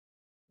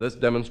This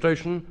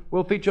demonstration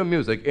will feature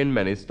music in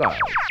many styles.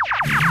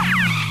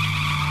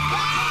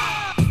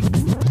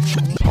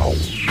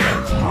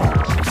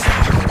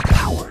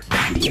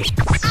 Keep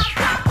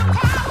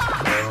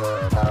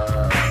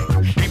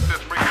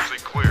this frequency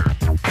clear.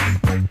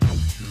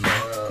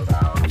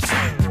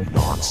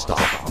 Non-stop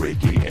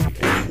reggae and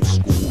old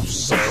school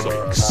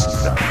sucks.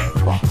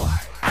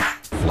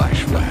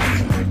 Flashback.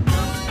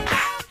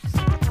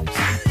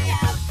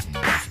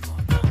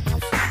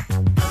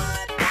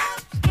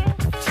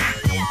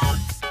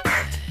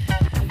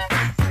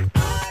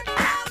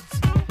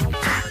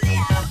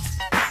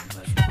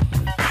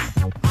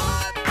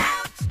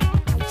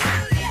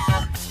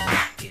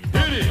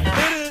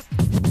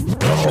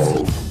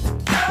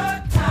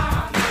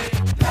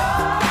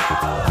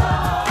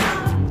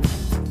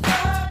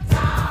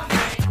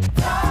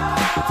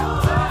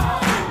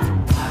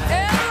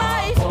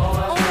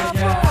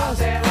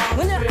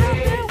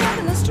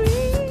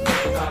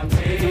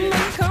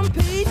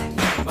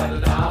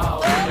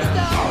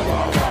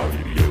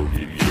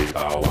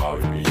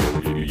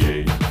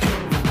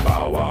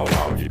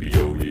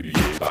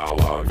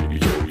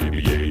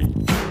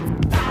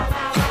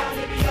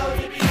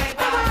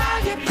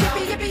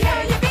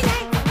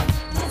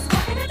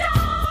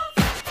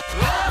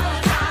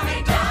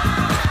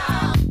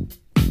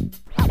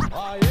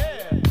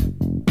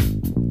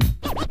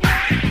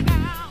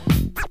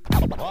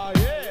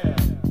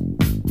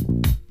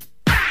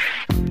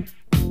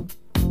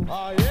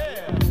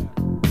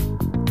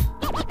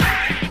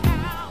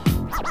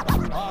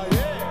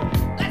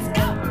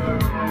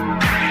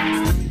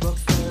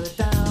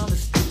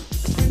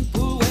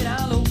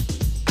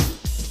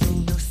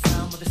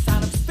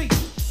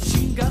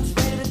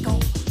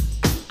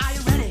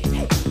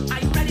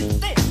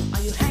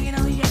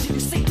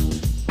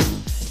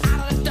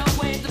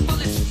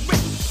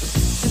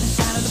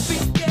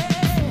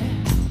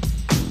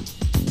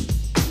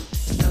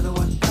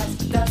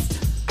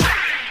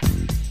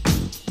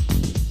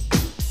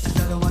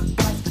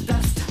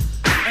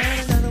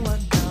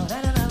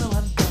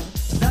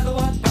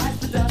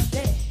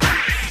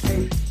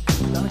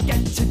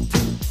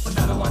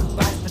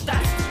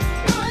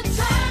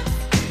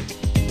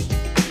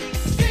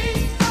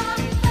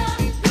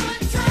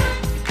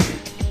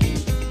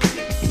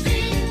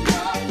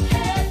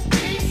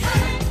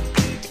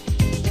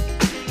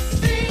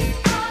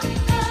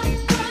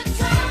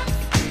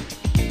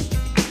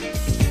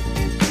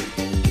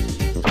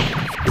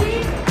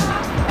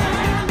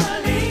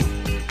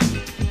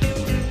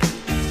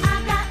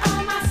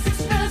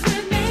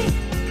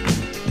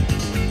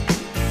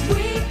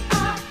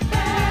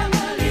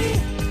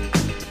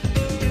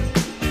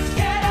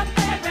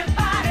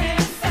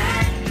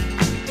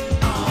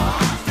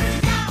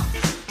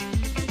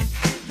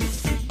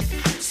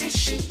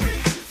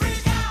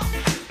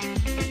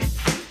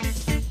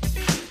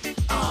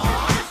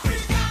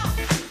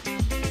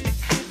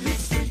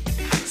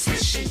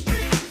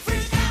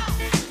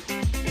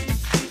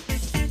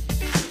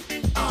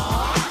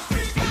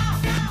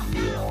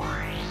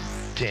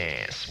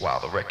 Dance while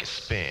the record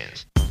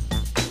spins.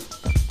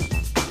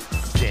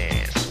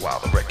 Dance while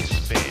the record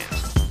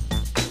spins.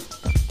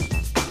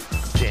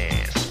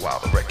 Dance while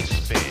the record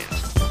spins.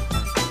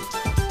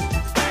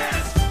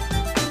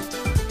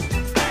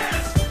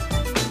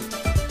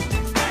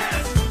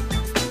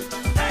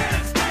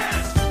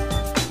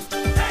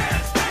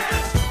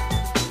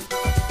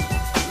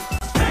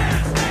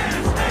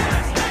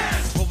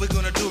 What we're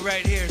gonna do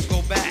right here is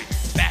go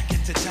back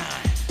into time.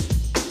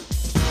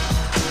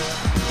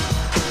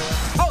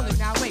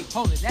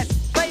 Hold it, that's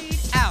played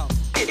out.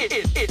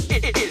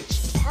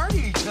 It's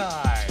party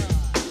time.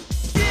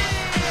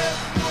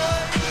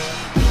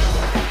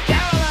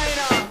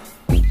 Carolina,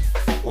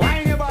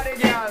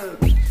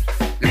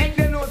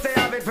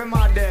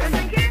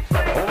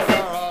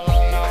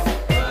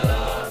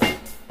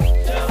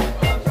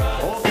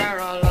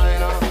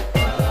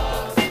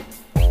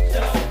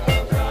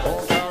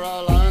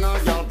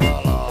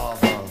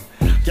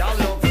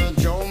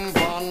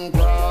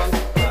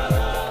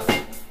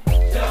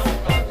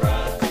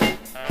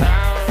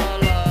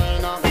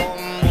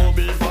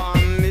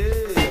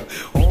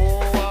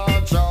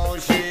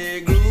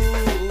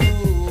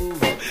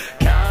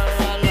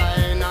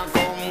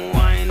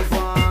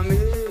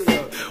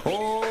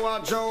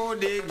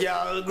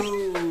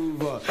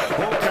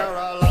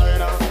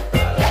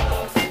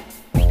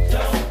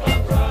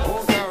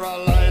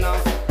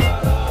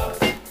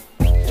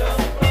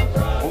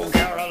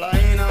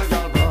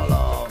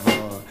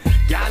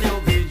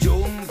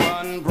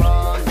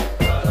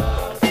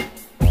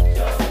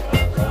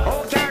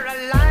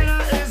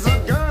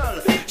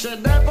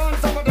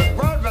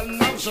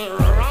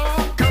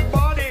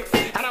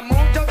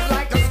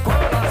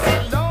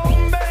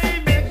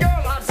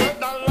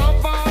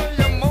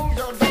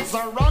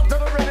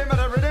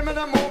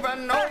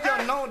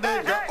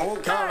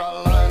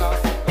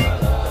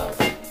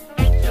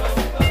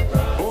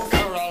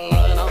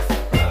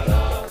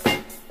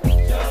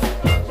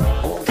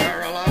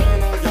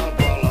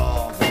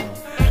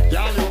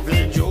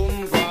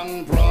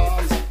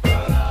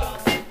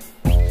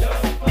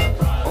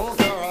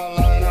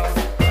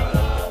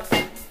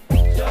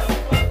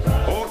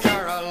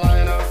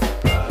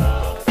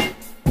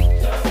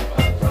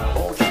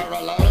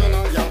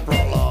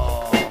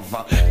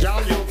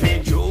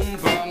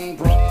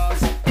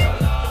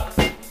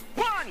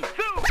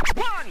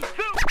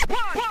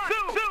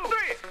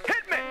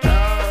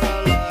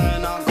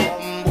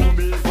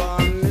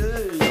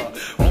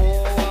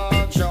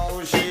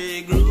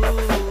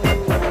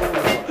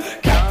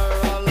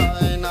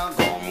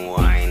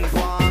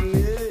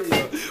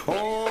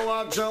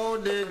 watch how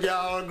the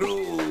girl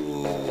groove.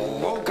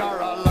 Oh,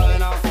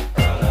 Carolina.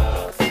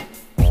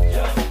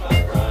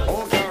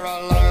 Oh,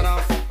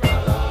 Carolina.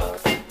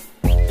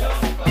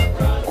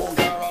 Oh,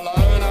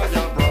 Carolina,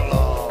 you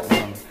prolong.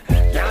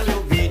 Girl, you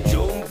be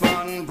jump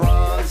and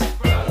prance.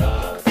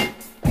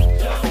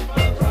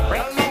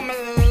 Well, no, me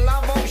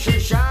love how she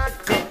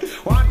shock.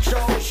 Watch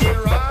how she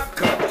rock.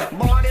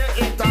 Body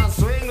it a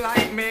swing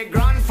like me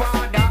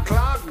grandfather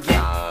clock.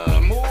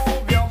 Girl,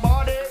 move your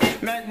body,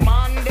 make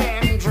man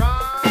them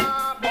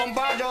drop.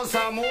 Bumper just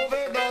a move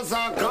it, does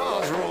a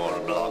cause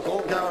roadblock.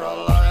 Oh,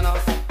 Carolina.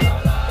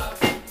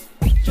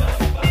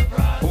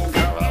 Oh,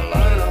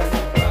 Carolina.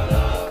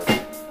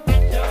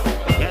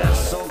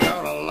 Yes, oh,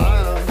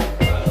 Carolina.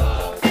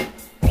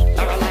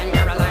 Caroline,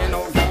 Caroline,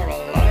 oh,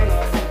 Carolina.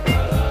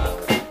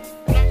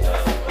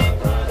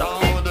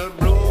 Down the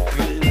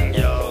Brooklyn,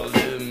 girl,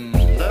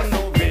 them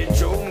no be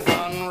jump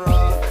and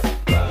rock.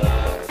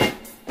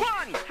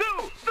 1, 2,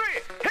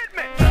 3, hit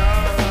me.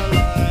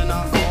 Carolina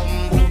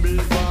come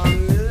bubble for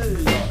me.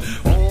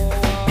 Oh,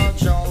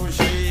 watch how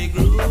she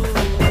groove.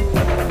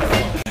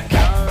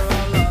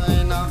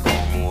 Carolina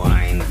come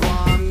wine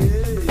for me.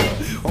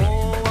 Oh,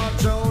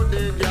 watch how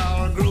the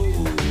girl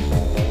groove.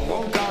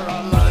 Oh,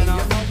 Carolina.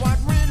 You know what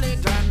really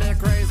drives me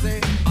crazy?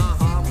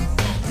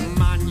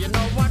 Man, you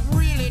know what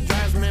really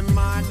drives me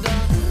mad?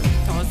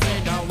 To see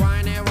the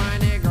whiny,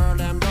 whiny girl,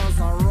 them just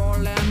a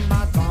rolling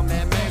bottom.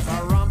 It makes a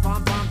rum,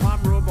 pum, pum, pum.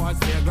 Rude boys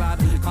feel glad.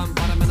 Come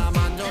for them in a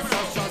man, just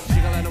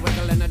jiggling,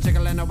 wiggling,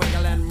 jiggling,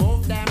 wiggling.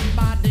 Move them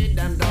body,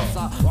 them just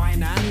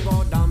whine and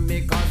go down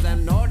because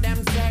them know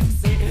them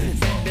sexy.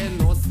 Say they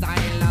no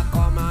style,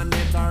 come on,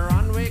 it a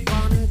runway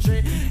country.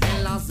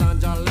 In Los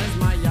Angeles,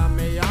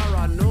 Miami, or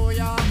a New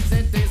York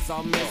City.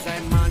 So me say,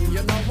 man,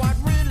 you know what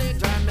really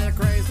drives me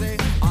crazy?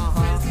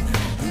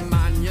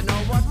 Man, you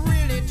know what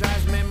really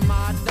drives me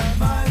mad?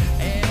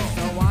 Is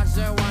to watch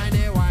the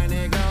whiny,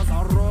 whiny girls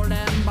roll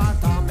them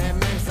bottom. It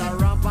makes a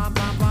rum, pum,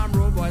 pum, pum.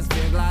 Rude boys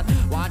feel glad.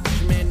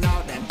 Watch me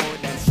now, they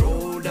put them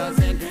shoulders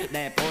in,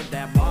 they put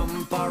their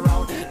bumper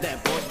out, they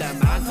put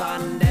them hands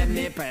on them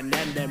hip, and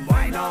then them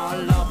whine all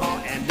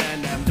about, and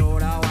then them do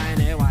the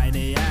whiny,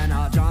 whiny, and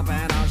I'll jump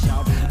and I'll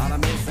shout. And I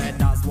me say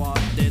that's what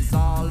this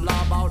all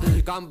about.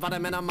 Come for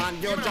them in a man,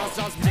 you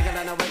just jiggle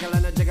and a wiggle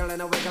and a jiggle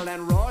and a wiggle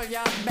and roll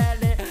your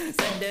belly.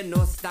 Say they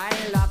no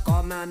style,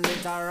 come and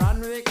it a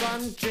runway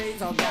country.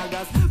 So girl,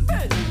 just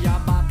bend your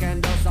back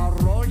and just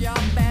roll your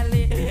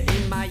belly.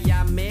 In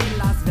Miami,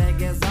 Las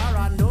Vegas, or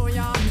a New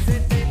York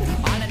City.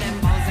 All of them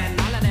bouncing,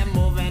 all of them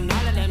moving,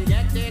 all of them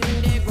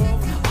getting the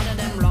groove. All of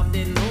them love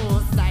the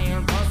new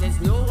style, cause it's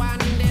new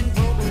and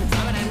improved.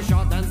 Some of them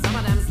short and some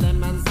of them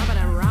slim and some of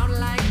them round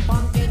like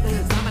pumpkin.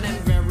 Some of them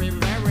very,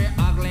 very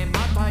ugly,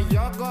 but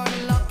you're good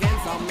looking.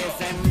 So me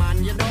say,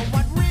 man, you know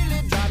what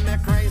really drives me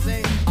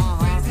crazy?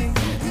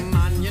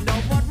 Man, you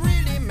know what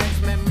really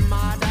makes me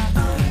mad?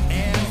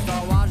 Is to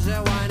watch the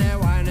whiny,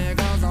 whiny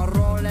girls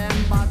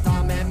rolling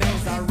bottom. It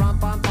makes a rum,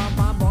 pum, pum,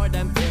 pum. Boy,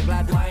 them feel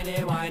glad.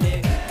 Whiny,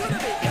 whiny,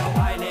 you're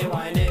whiny,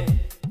 whiny,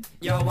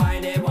 you're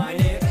whiny,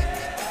 whiny.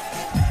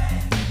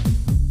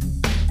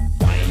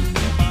 Whine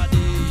your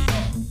body,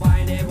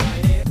 whiny,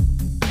 whiny,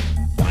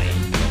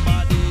 whine your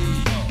body,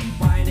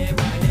 whiny,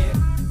 whiny,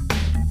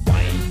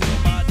 whine your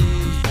body,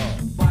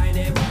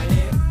 whiny,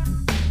 whiny,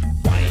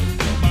 whine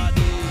your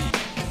body.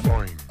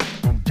 Boing,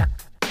 boom, jack.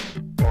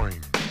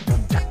 Boing,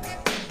 boom, jack.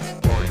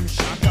 Boing,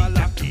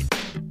 shakalaki.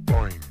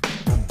 Boing,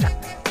 boom, jack.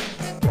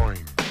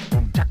 Boing,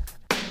 boom, jack.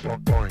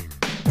 Boing,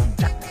 boom,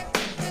 jack.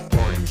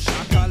 Boing,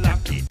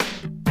 shakalaki.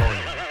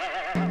 Boing.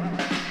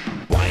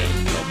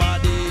 Wine your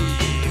body,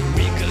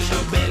 wiggle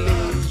your belly,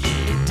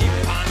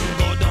 dip and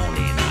go down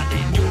in a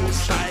the new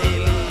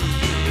style.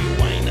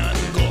 Wine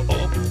and go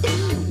up,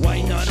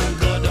 wine and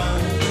go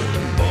down,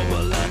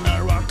 bubble and a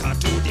rocker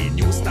to the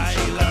new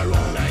style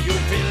around. Are you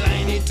feel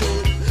line it up?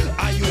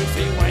 Are you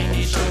feel wine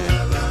it up?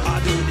 I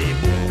do the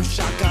boom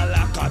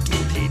shakalaka to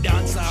the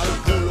dancer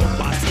pull up.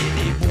 I say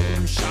the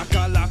boom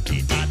shakalaka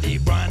to the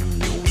brand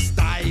new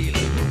style.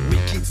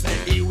 Wicked say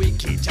he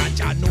wicked,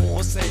 Jaja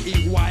no say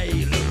he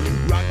wild.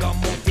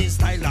 Ragamuffin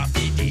style of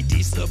the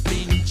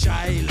disciplined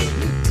child.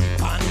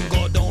 Dip and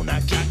go down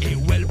a cat a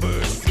well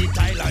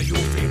versatile. You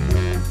feel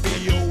move for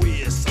your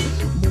waist,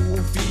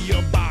 move for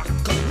your back.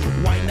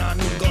 Wine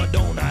and go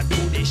down and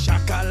do the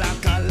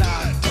shakalaka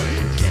lot.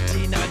 Get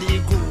in a the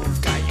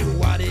groove, cause you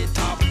are the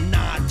top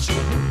notch.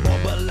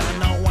 Bubble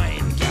and a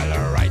wine, girl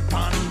right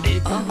pon the.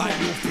 And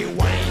you feel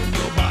wine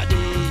your body,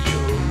 you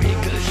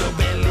wiggle your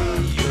belly,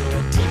 you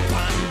dip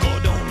and go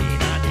down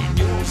in a the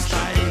new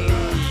style.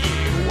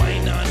 You wine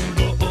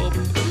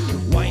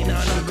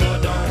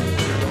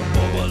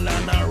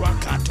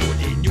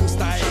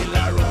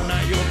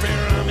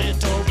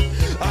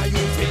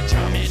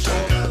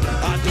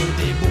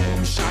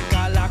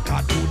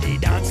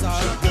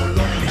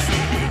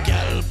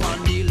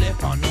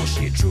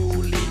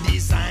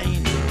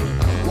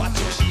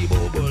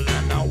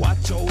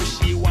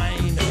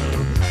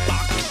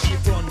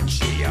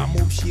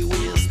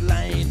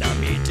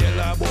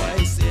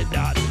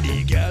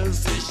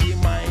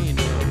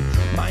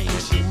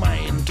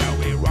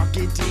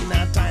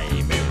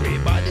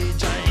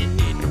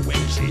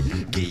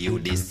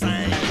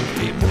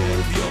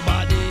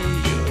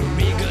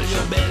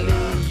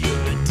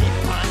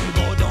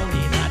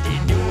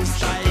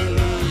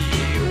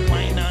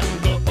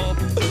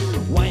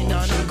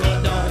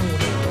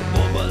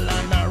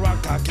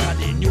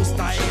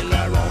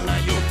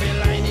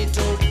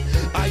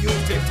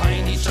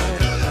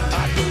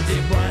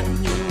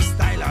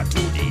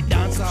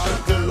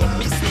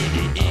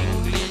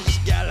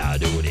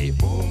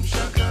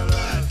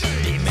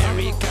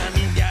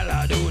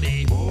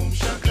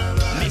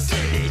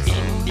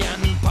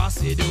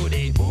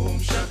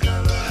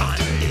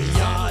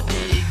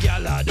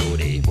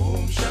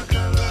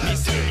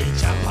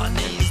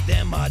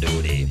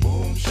do the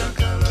boom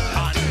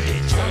shakalaka. And the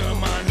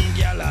German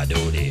gal a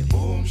do the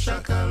boom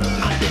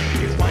shakalaka. And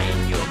then you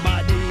wind your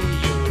body,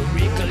 you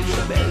wrinkle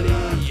your belly,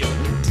 you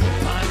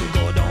and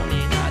go down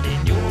in a the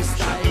new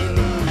style.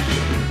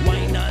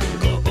 Wine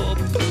and go up,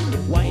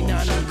 wine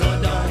and go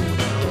down,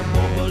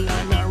 bubble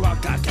and a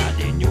rock a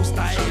the new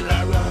style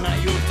around.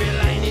 And you feel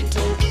line it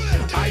too,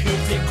 I you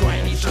feel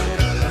grind it too.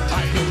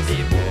 I do the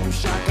boom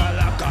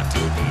shakalaka to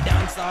the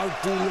dance out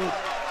to look.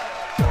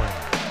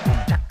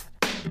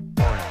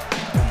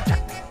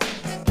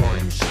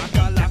 Boom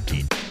shakalaka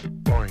it.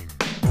 Boing,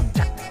 boom,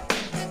 jack.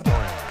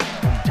 Boing,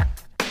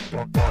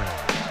 boing,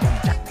 boing,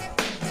 jack.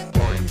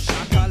 Boom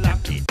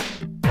shakalaka it.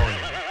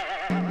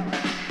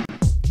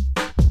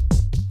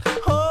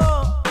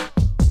 Oh,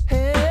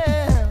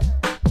 yeah.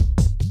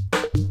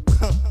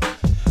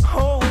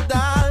 Oh,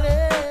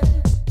 darling.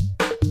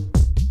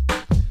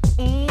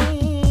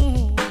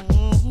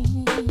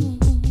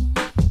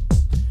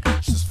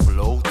 She's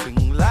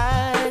floating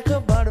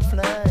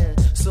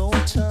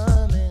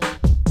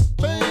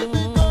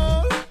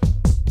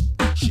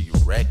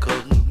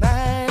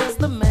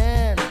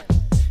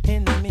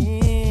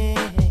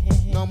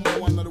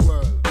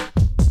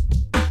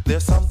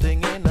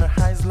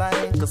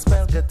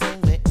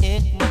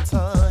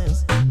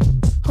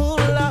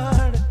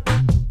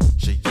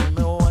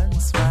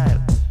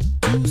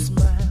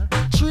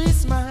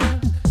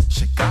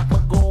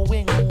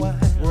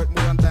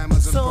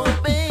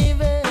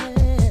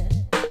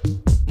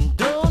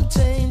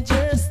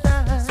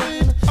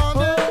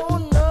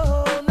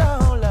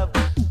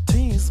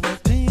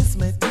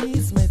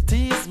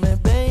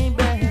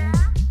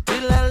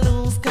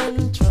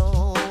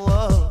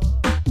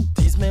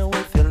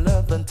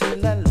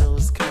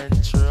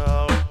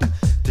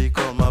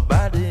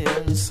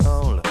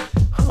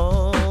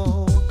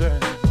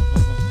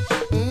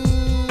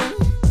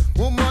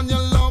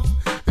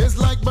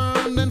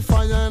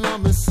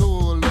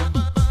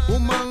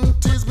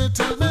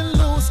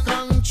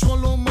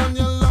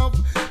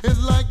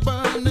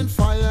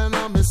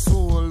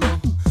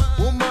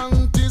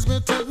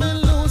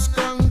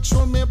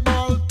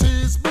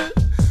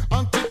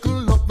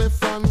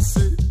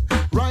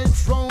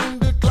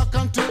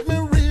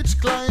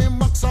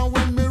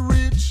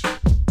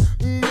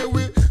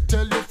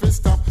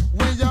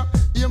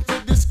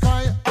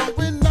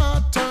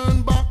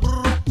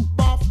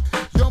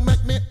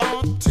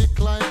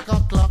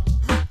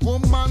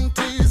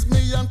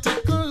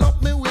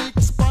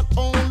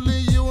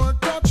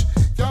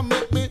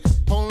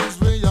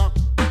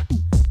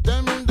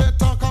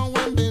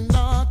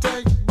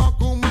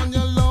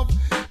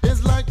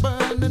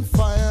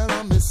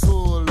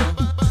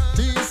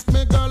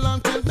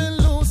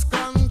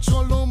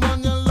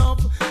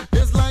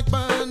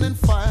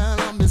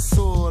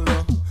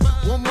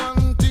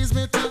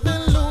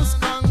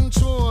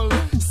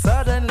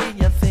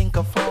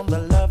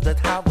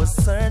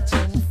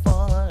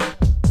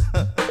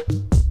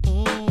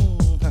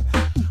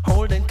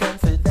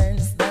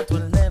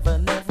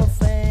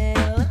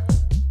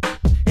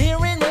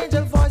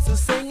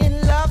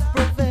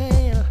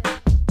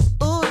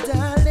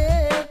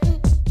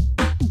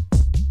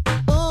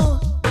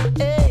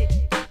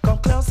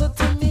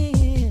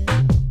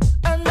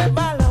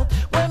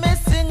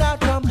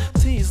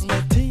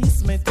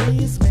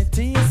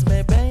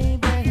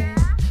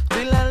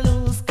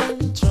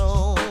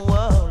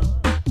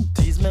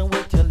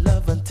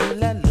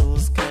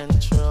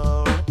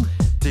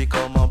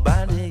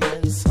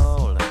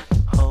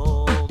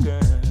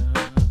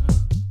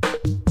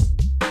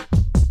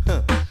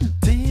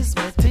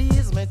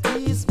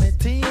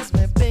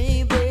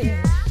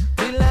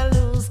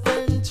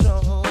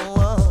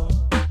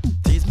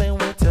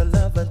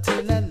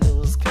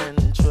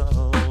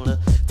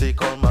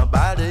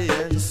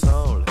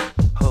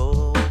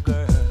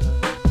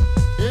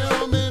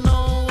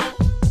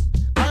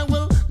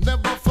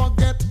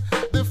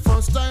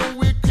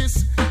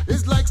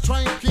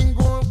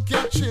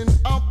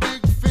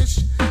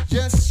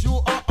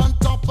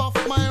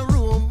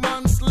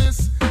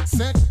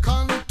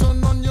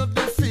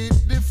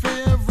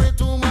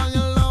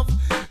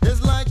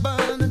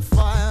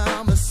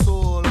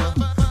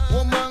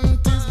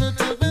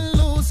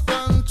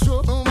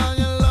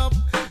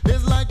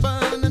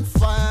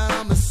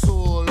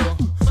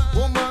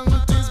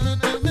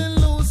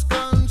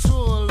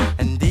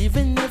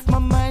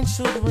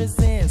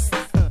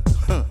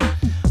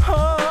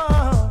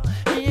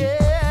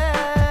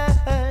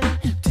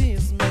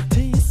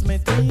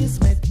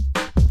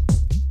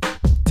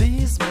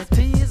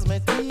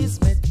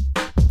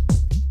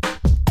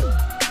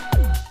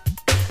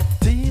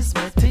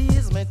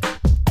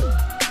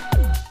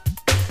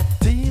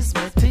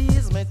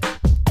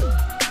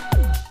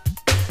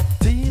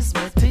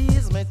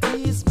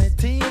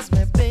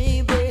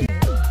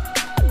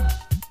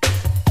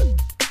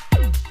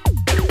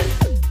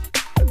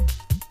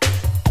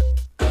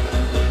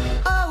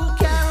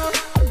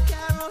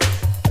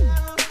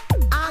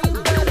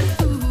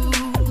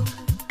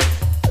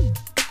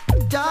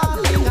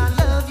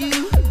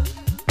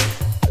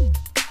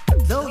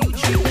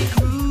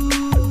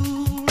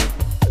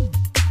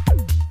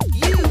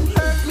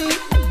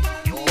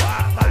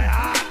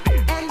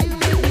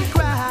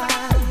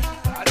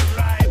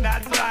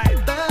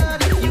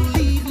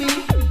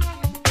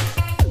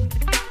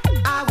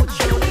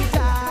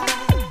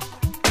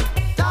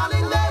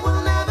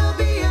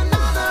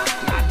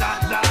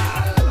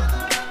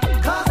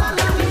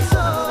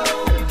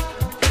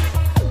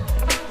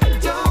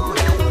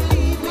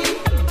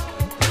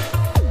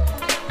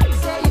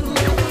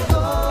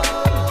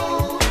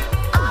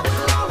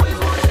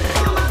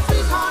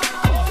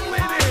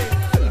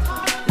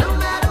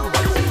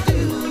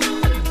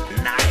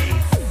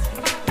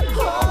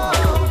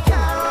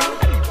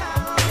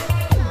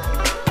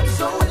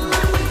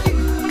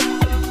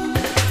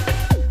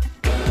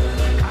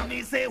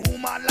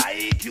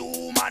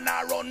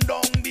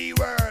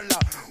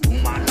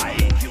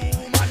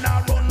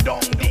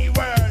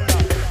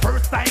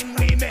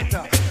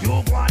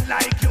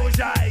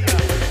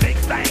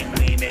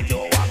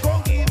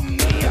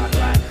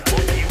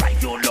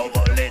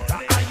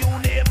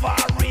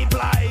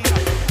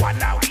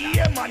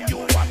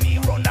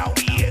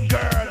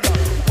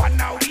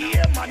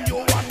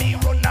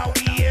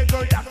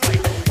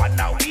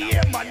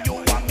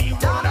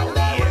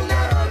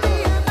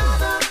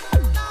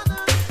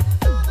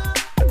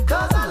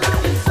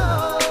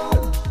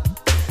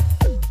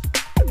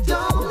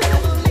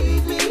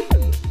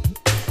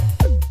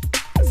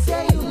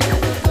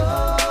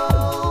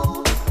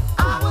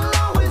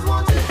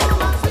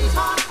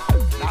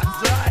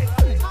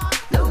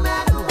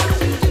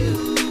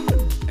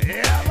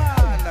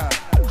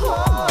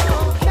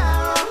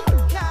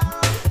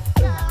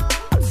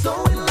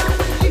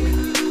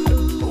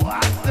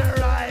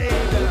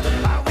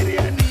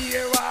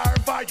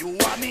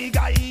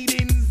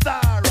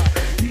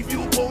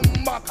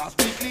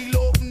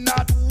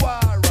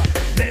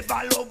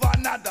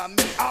another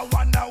me, I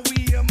wanna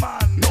we a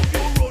man. No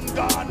you run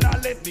gonna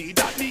let me,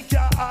 that me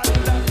can't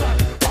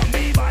understand. For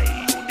me buy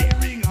you the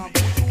ring and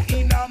put you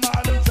in a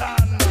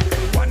mansion.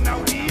 Wanna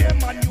we a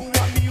man, you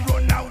want me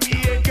run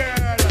away,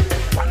 girl.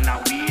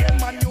 Wanna we a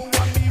man, you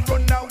want me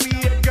run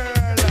away,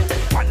 girl.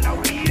 Wanna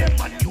we a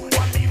man, you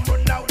want me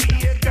run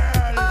away,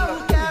 girl.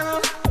 Oh,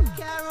 Carol,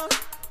 Carol,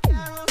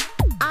 Carol,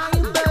 I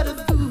am but a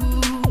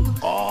fool.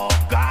 Oh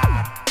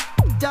God,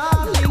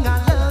 Darling, I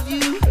love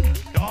you,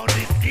 don't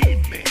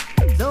deceive me.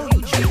 though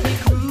you treat me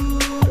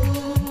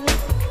cruel.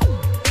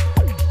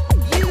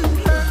 You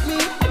hurt me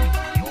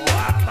You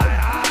are my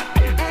heart,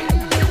 baby. and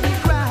you make me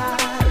cry.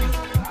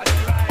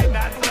 That's right,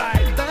 that's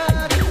right.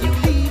 But if you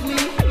leave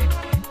me,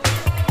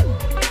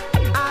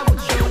 I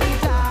would surely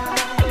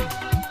die.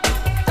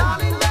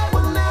 Darling, there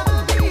will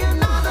never be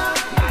another,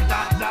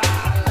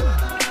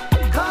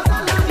 cause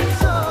I love you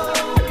so.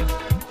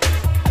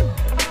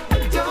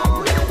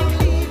 Don't ever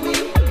leave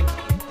me.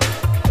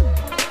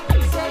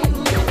 Say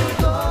you'll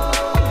never go.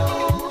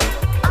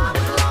 I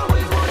will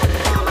always want you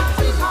for my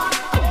sweetheart.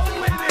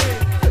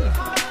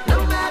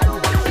 No matter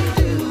what you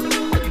do.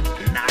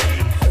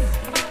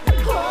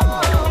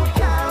 Oh,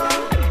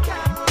 Carol,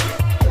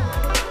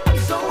 I'm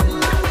so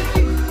in love with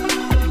you.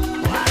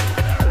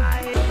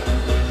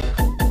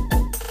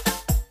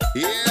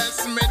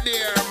 Yes, me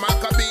dear,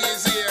 Maccabee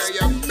is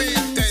here, your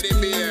big teddy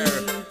bear.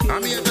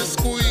 I'm here to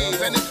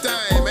squeeze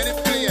anytime, any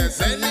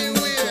place,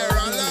 anywhere.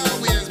 I'll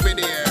always be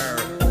there.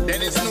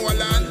 Dennis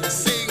Nolan,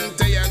 sing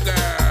to your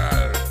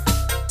girl.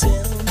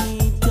 Tell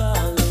me,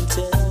 darling,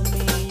 tell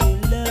me you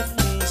love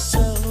me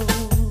so.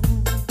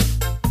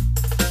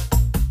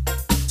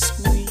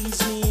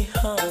 Squeeze me,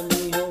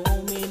 honey,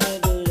 hold me,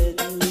 never let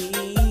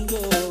me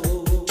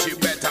go. She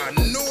better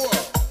know.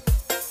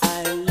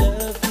 I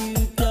love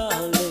you,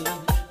 darling,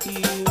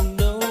 you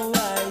know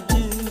I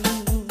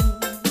do.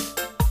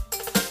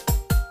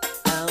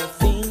 I'll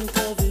think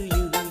of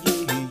you,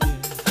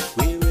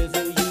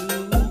 wherever you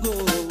go.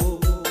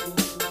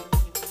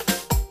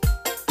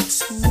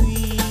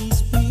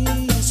 Squeeze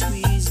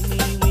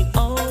me with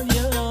all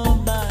your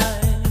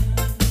might.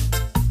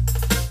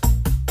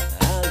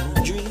 I'll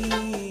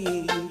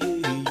dream,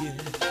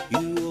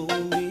 you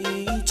hold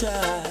me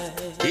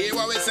tight. Hear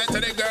what we say to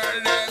the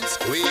girl, them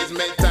squeeze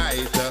me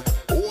tight.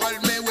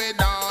 Hold me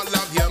with all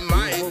of your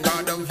might.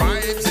 'Cause the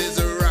vibes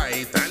is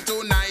right. And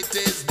tonight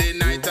is the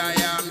night I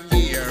am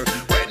here.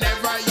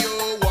 Whenever you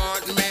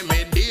want me,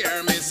 me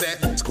dear, me say,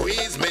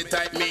 squeeze me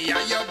tight, me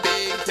and your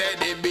big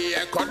teddy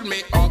bear. Cut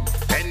me up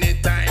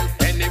anytime,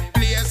 any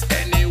place,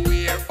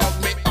 anywhere. Hug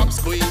me up,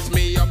 squeeze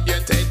me up,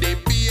 your teddy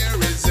bear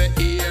is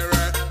here.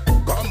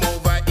 Come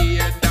over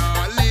here,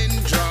 darling,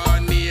 draw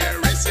near.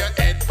 Rest your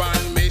head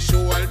on me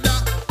shoulder,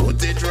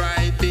 put it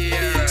right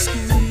there.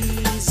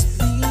 Squeeze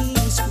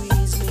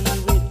me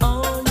with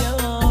all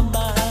your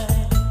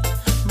might.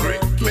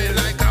 Grip me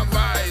like a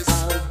vice.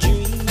 I'll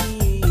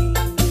dream,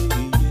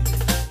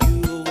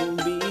 you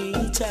hold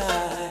me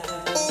tight.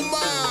 Oh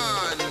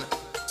man,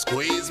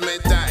 squeeze me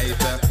tight.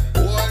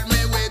 Hold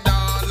me with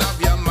all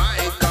of your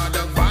might. 'Cause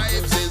the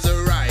vibes is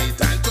right.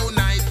 And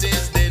tonight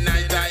is the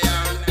night I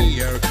am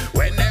here.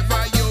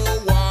 Whenever you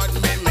want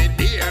me, me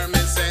dear, me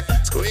say,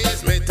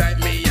 squeeze me tight,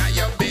 me and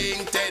your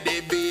big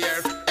teddy bear.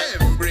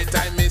 Every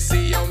time me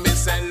see you, me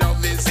say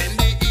love is in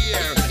the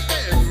air.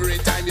 Every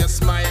time you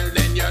smile,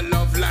 then your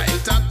love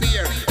light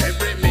appear.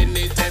 Every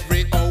minute,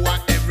 every hour,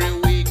 every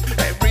week,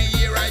 every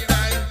year I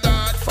thank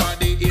God for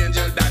the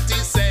angel that he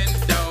sent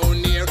down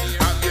here.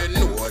 Have you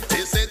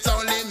noticed it's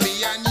only me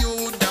and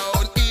you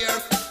down here?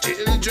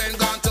 Children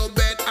gone to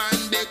bed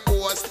and the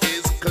coast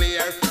is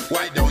clear.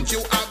 Why don't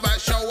you have a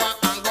shower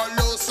and go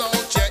loose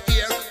out your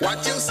ear? What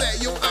you say,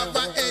 you have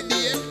a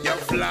headache? You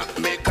flop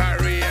me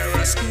career.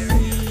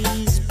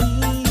 Squeeze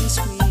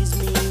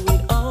me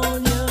with all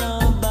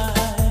your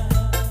might.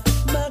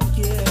 My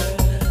girl,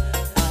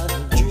 I'll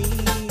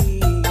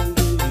dream,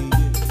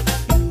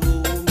 you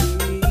hold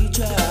me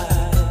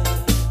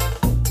tight.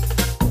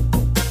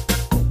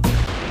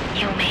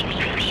 You make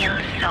me feel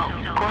so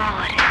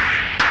good.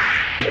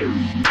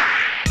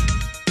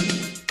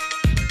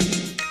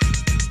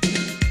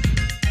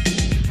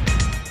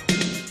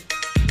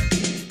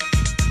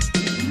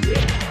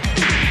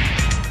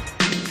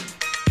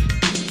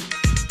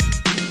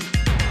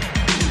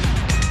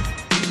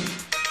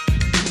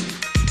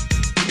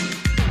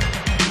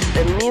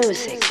 The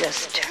music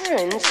just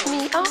turns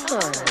me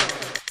on.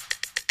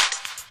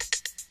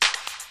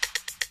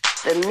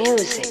 The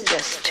music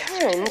just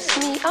turns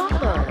me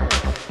on.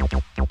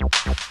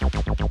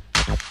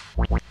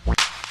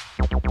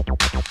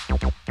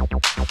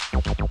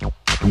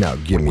 Now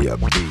give me a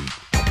beat.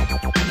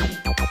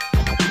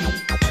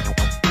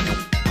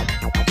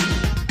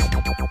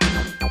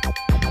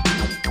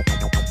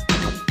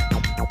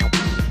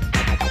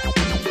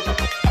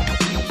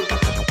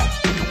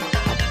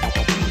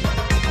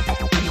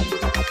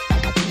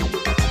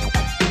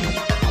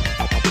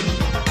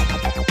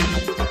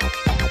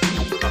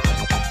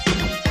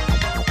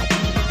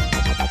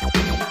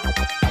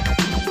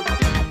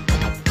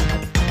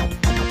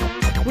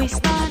 We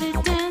started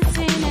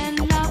dancing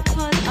and love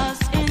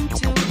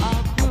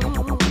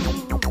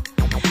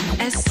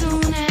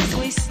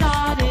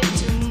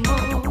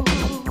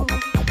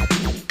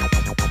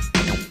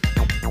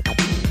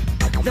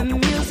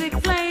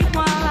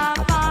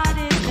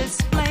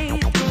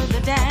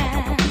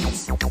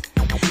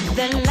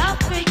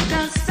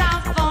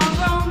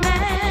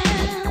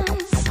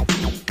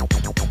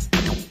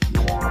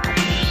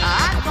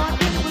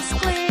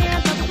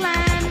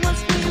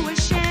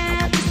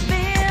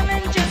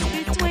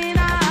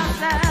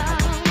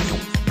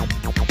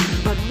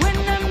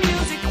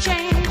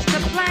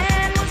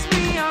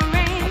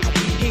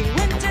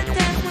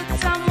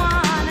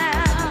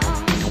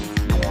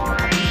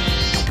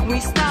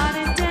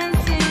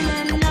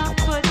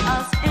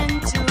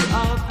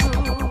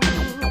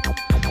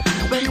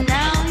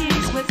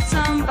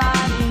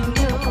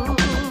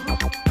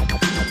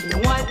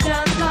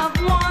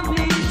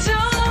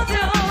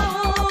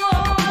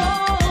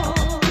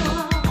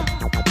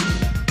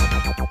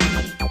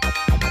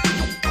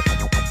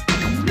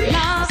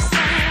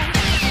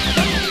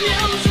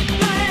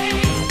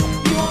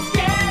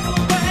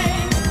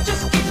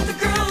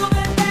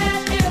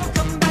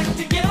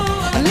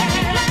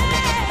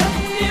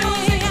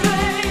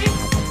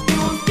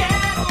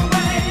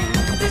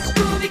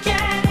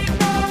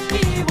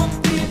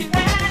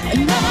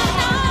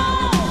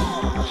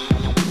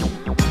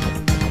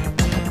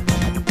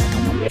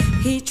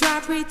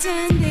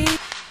pretending.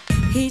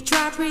 He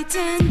tried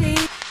pretending.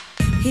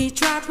 He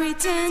tried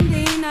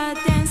pretending. A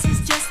dance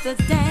is just a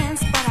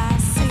dance, but I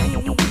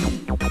see.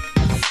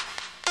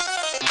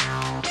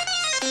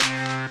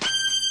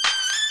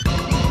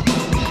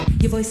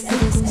 Your voice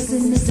echoes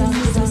in the dark.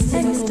 Your voice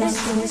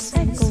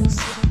echoes.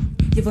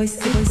 Your voice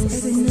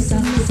echoes in the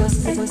dark. Your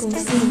voice echoes in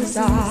the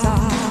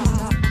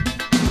dark.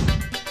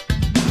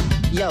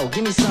 Yo,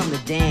 give me something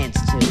to dance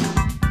to.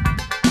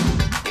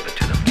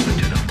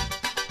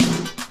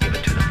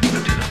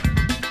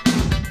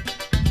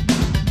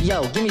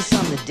 Yo, give me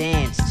something to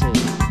dance to.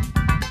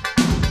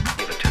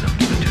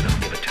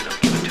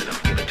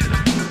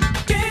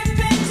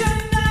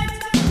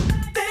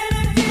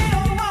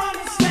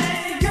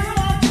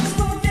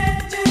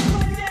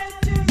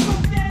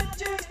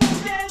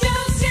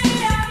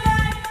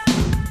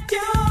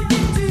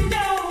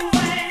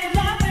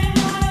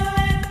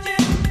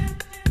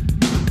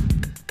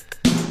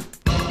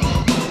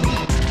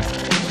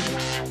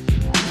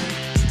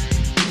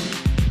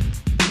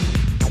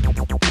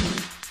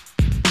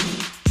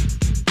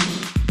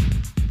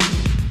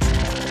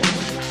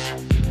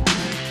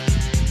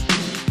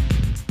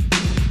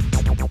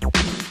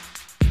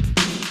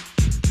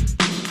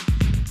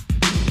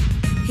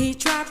 He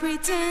tried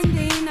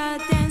pretending a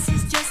dance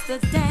is just a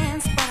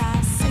dance, but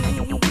I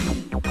see.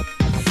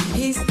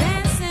 He's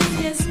dancing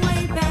his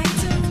way back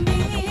to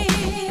me.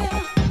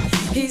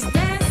 He's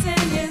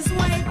dancing his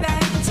way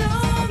back to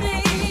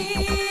me.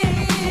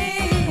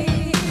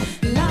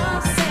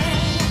 Love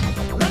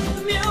said, let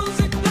the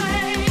music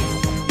play.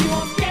 You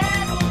won't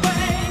get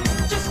away.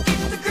 Just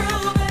keep the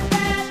groove and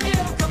then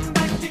he'll come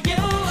back to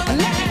you.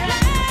 Let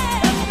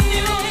the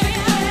music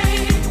play.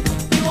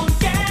 You won't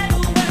get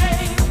away.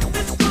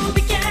 This groove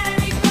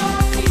can't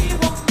ignore. He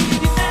won't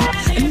leave you there.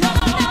 No,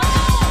 no.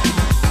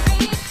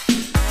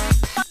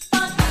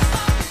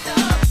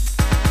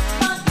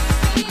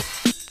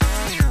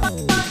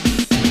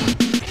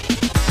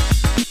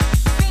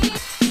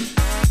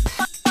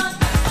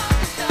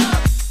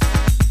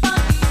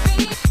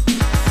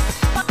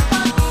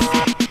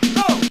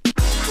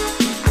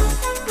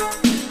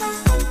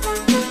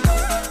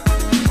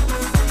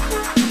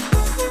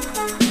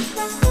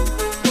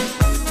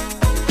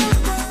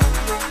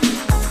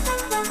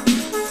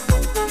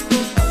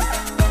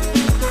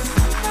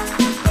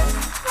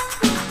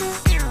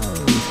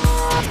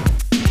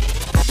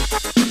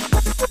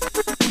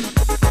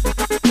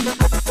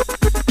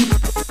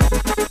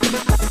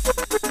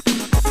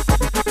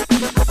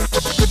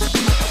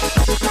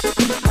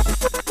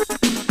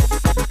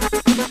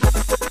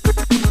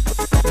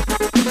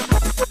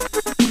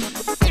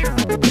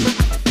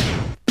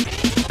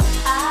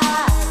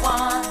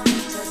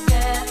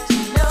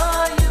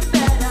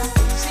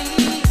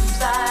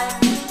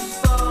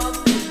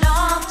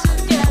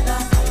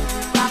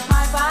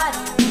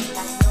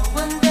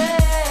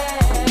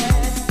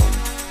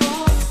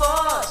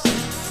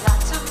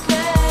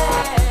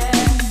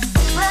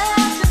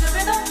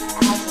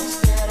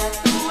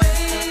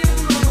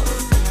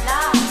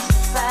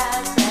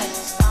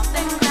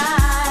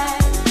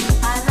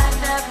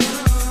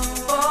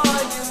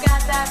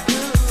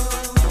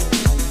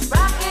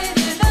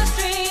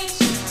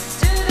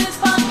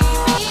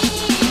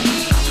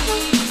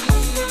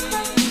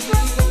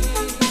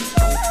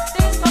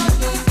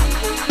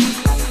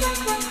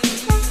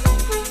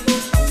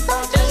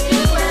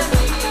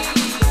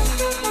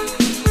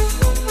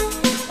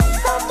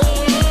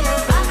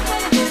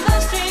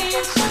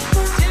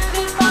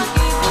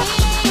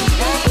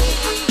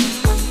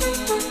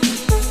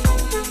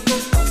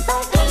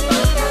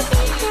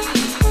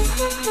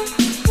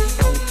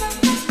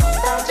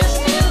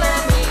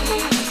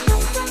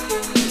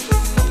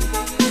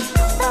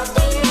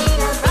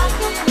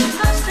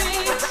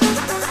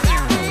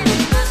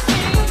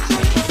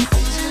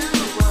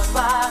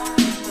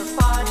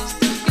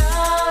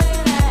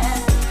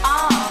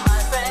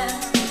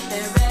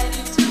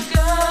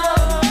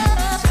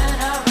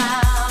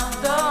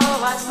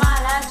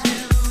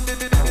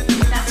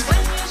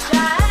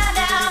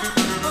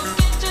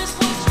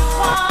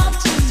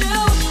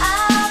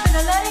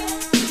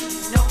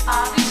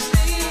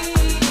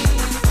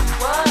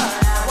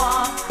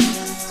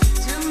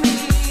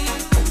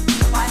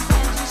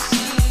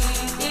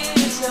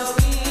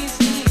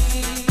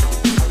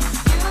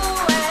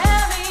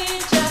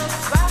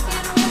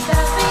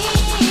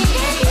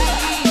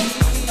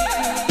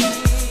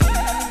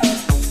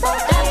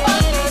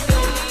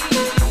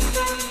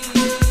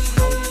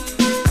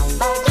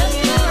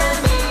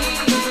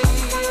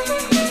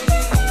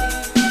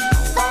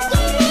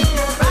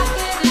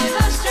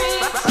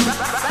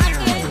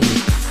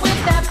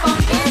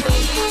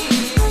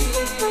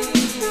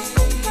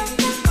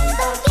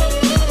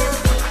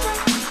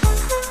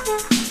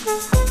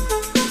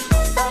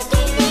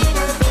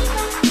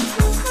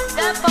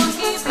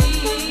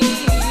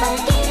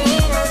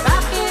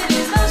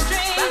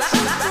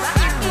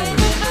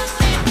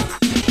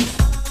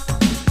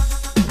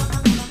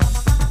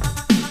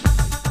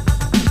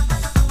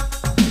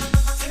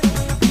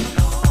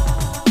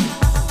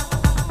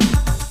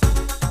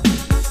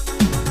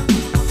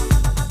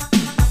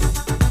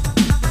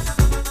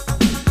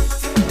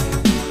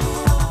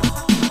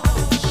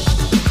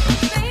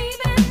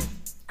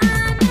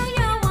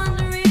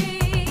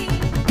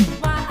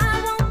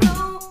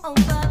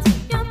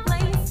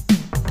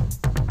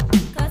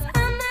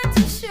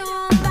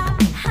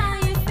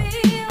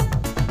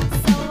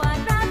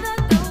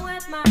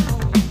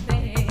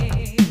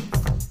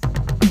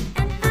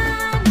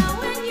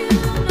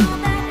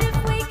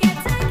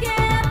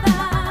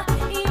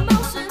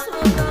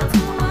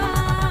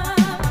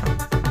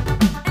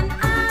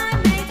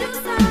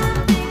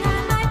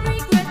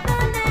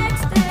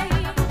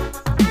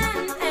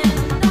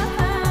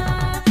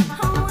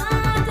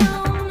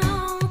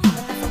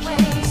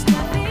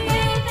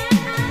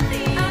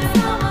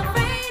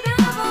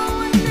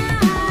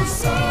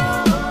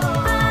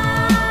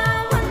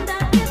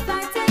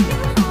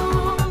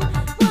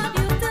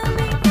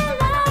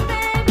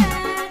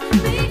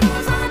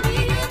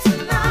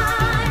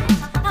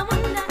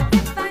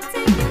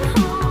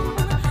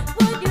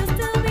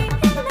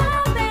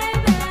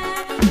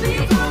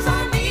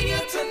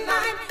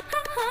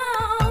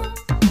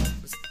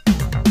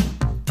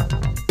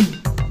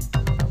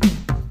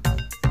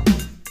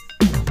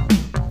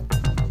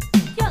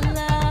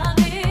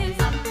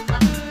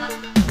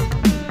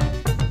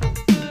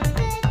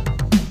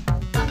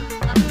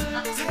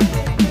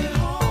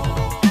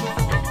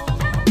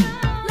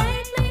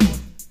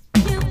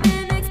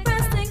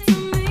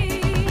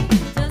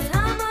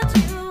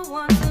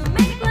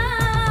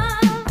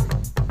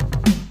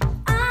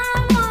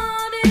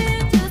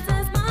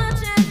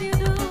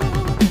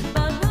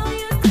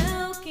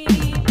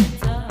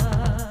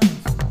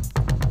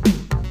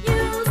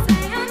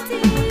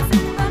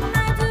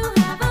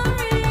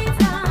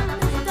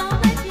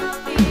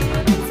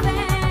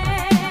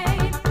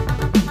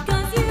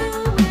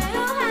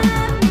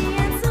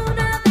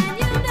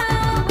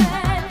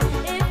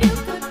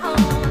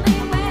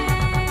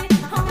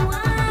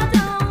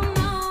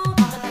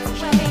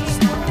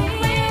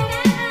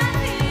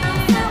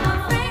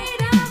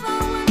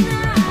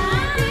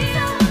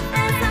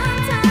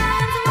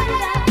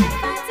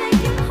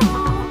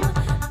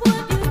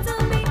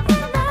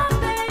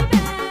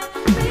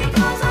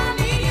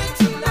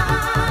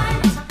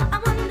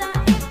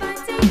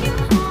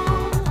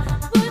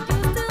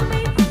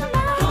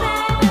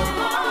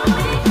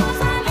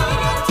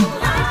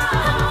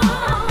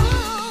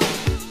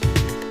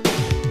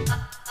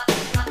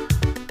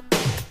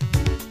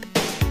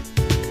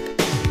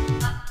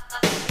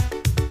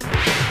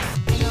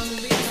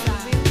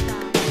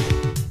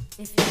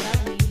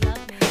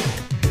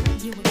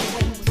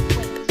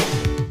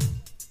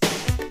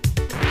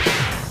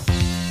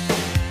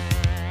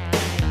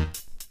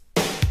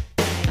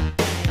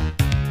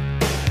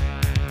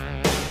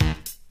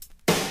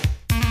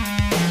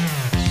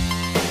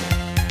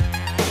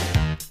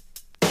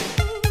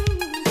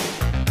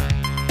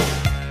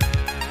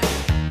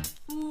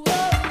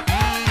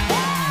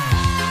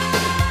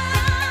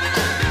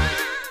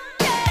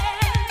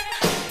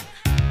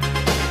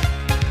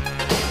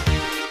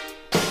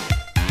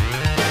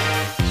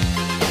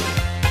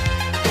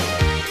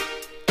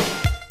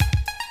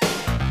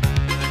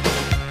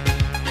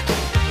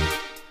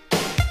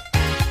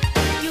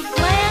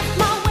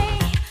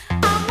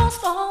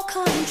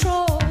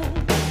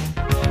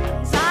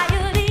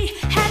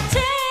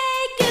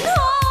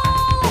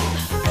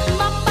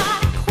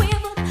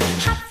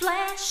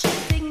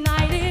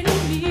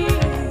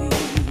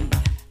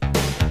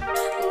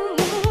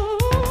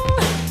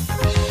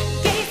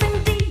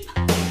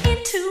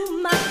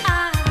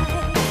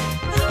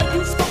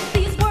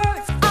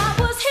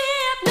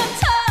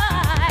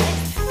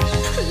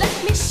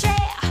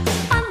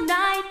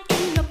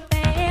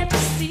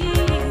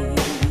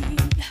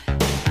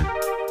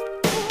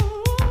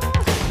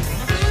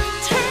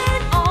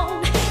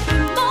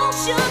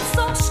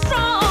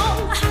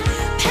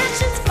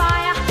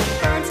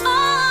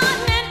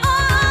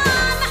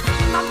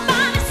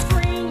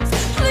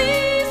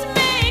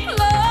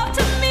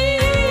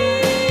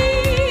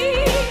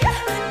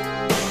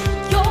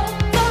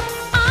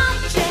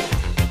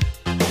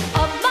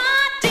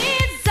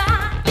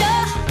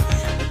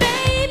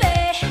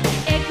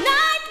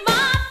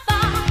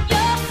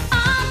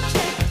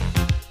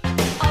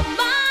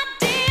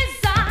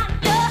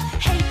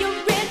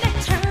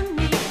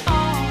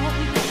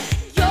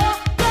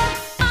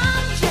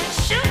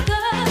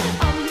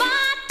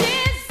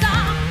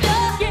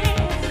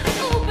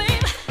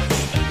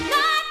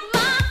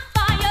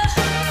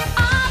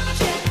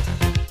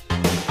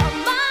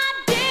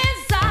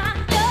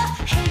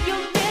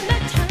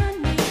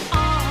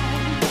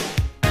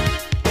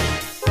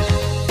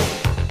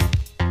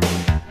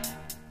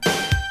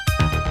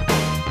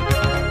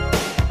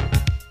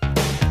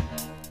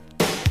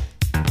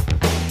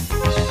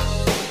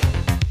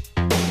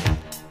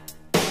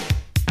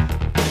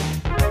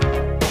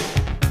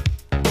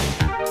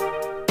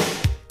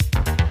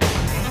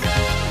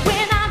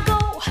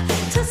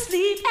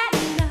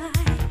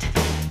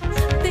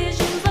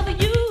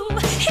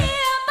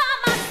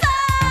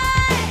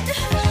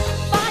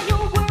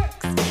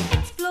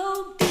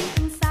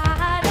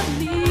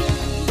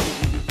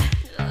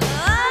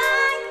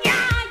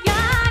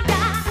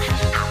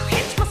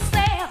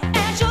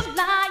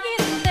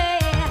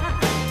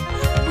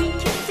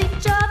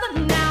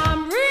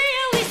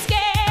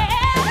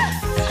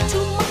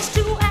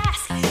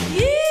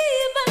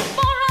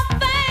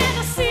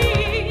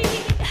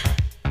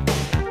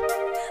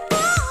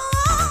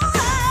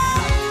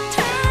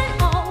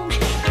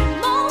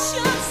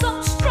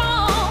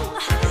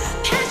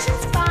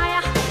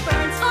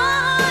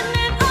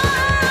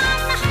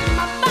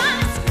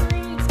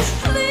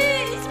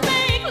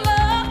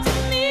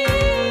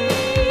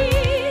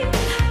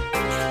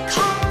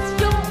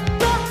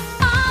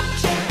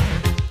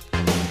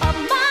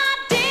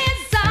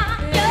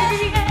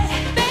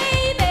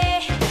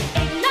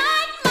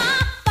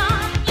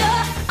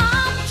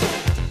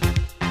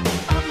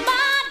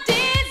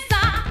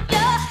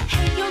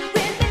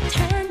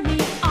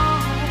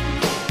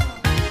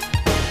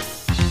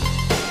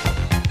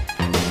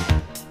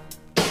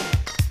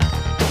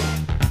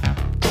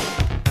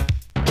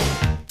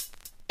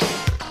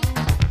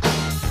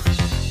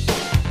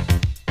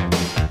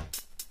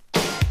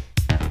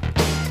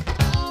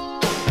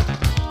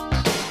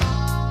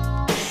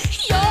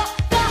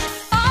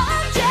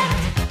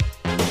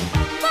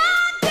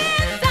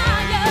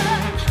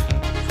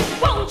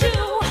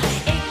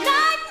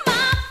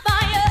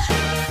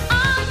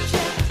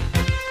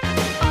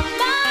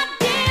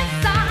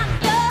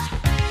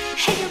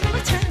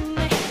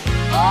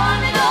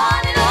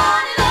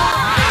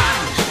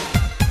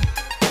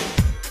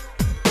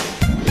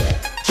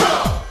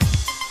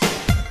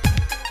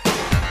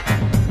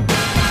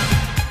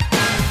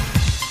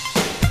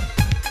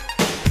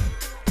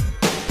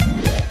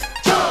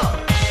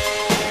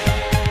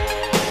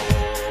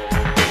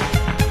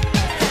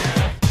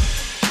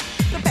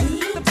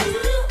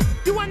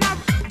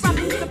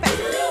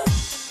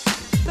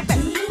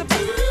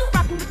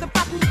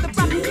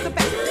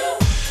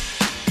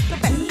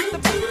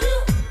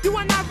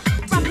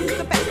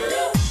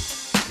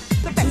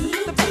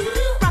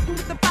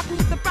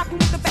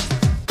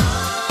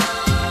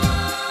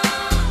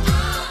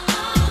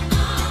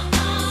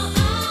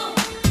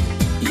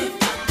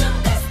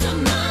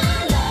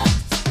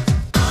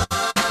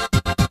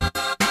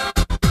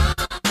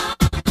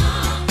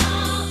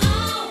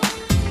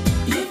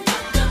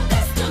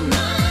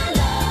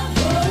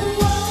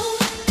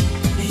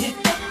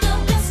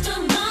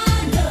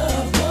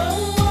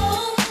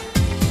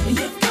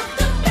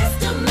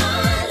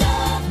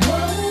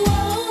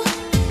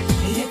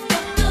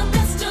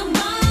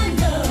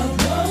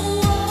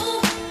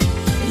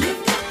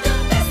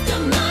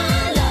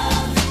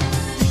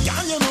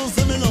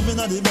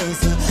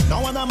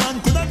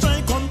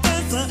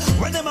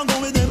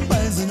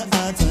 in the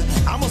heart.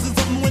 I must see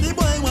something when the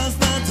boy was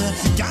start.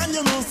 Can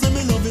you know say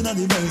me loving at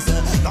the base?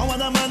 Now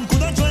other man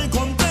coulda try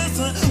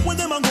contest. When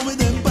them a go with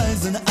them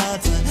pies in the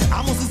heart. I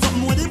must see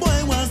something when the boy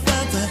was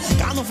start.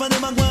 Can't no find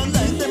them a go and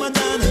like them a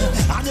done.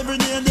 And every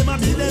day them a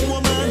be them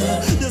woman.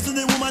 They see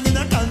the woman in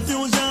a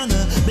confusion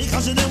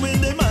because she them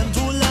with the man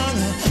too long.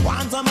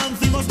 Want a man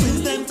fi go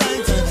squeeze them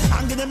tight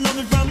and give them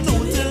loving from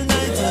noon till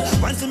night.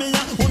 When see me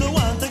a who no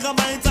want take a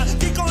bite,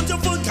 kick out your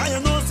foot 'cause you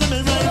know see me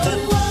right.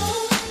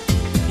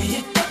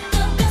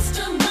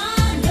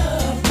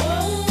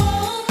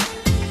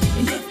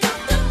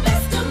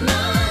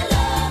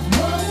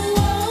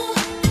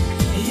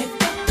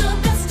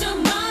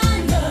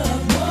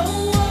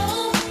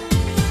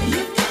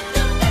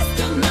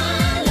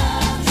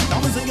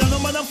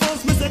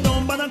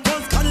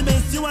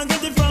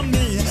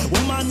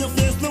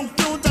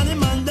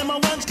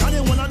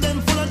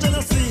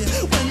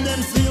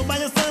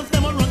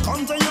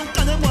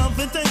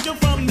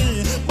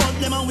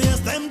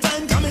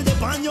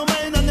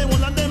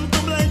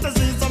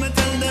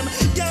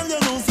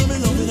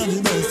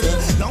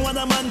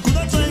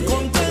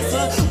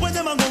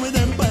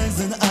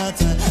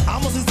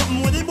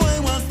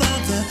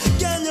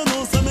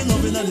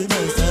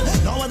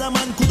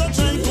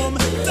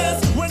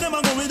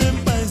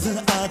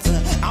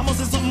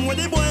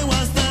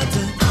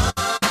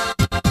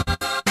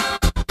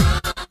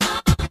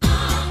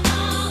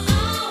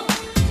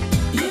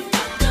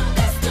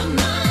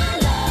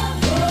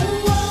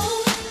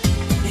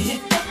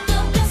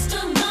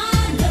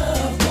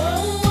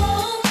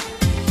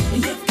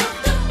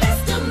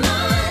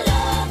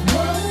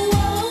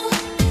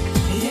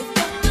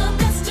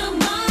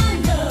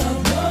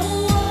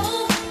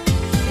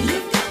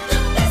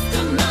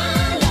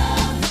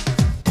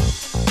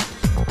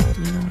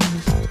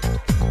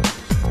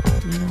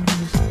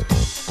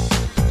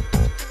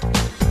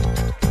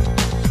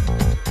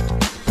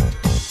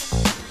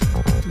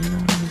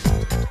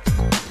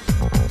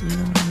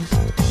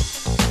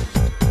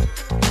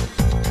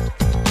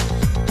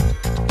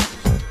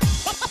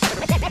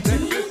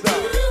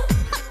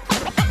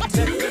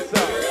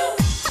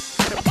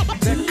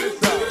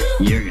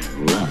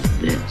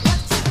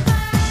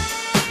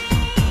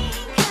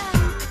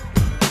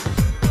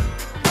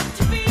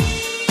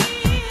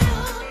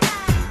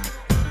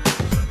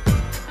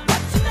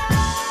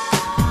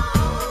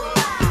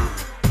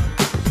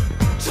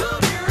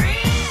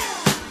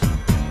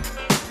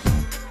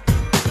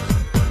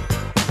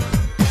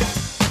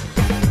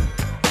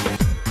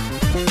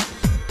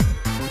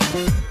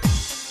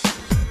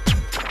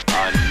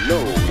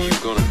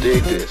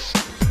 dig this.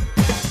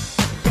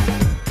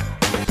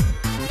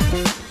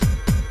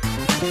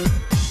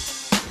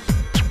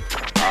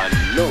 I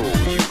know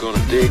you're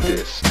gonna dig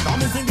this. I'm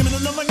thinking me the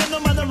love again, no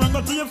matter run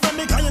go to your friend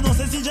because you know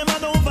say CJ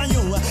mad over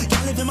you.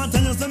 Can't if him a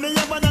tell you say me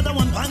have another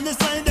one on the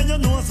side, then you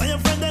know say your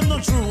friend them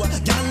not true.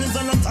 Can't it's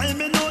a long time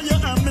me know you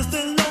and me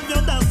still love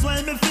you. That's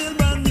why me feel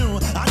brand new.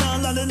 And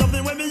all of the love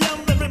the way me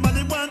have,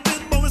 everybody want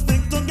it, but we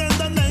stick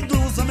together like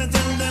glue. So me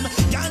tell them,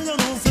 can you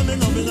know say me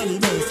love you the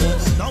best.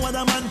 No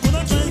other man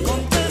coulda try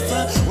contest.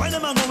 Why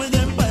them a go with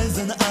them boys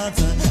in the heart?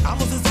 I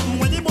must see something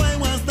when the boy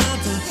wants start.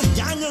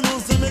 Can you know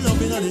say me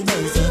love you the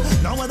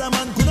best. No other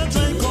man coulda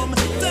try come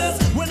test.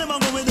 When them a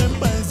go with them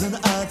boys in the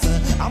heart.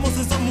 I must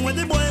see something when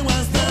the boy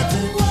wants start.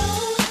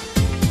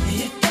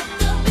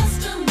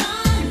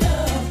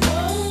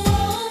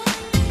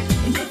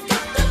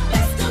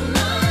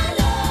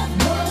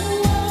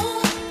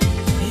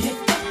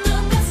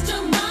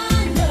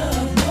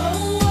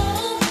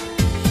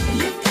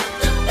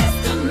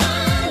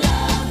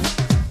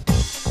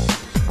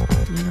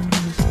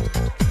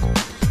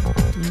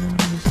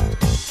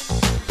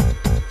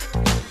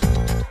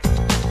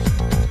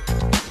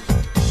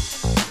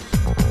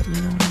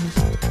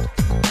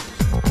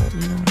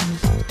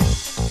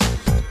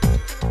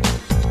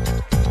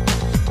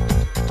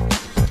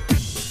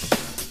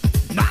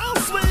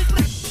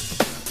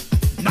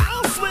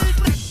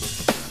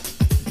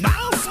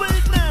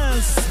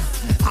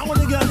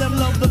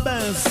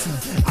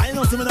 I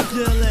know some of the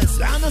fearless,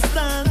 you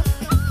understand?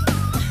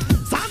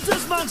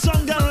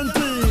 Satisfaction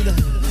guaranteed.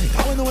 I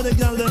will know what the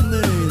girl them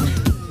need.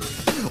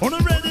 On the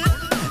ready?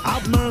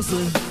 Have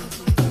mercy.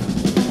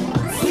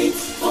 Sweet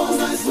for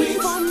my sweet,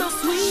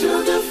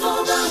 sugar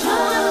for my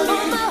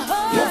honey.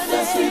 Your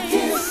first sweet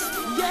kiss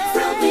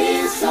from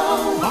me so.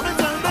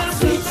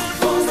 Sweet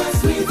for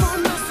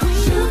my sweet,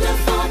 sugar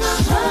for my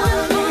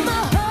honey.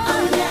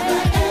 I'll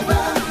never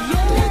ever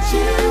let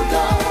you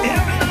go.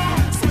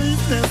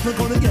 Sweetness, look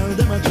on the girl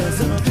them a dress.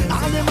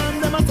 All the man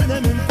them a say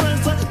them impress.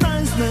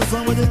 Niceness,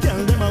 and with the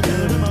girl them a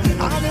wear.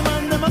 All the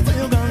man them a say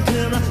you gone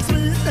clear.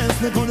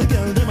 Sweetness, look on the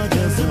girl them a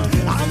dress.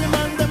 All the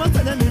man them a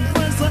say them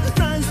impress.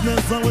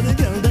 Niceness, and with the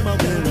girl them a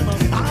wear.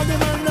 All the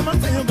man them a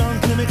say you gone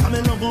clear. Me come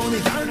in love on the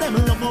girl them,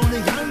 love on the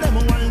girl them,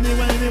 whiny,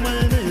 whiny,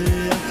 whiny.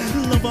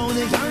 Love on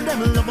the girl them,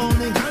 love on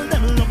the girl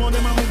them, love on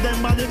them and move them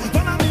body.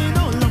 Follow me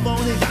now, love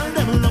on the girl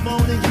them, love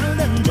on the girl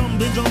them,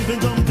 jumping, jumping,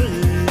 jumping.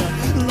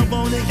 Love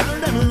on the girl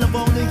them, love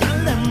on the girl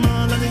them,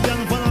 all of the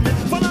girl follow me,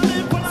 follow me,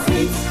 follow me.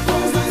 Sweet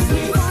for my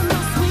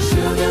sweet,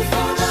 sugar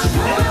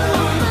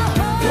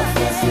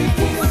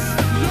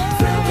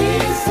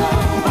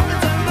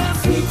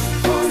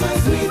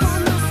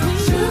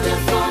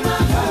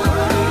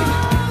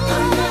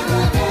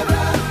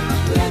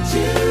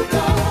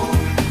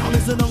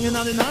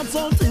down in the north,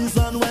 south, east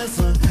and west.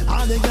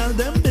 All the girls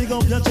them big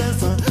up your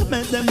chest.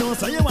 Make them know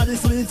say you are the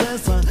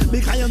sweetest.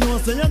 Because you know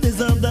say you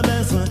deserve the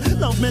best.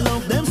 Love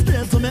them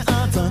straight to me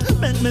heart.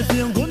 Make me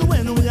feel good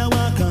when we are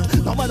walking.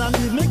 Nobody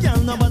leave me, girl,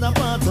 nobody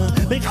part.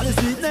 Because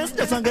the sweetness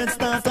just a get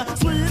started.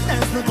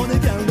 Sweetness, look how the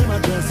girl them a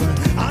dress.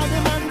 All the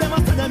man them a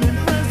say them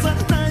impress.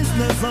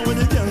 Niceness, when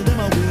the girl them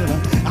a wear.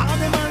 All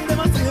the man them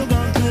a say you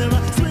gone clear.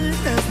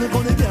 Sweetness, look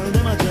how the girl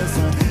them a dress.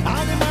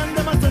 All the man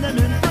them a say them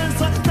impress.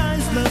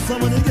 Niceness,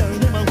 when the girl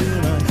them a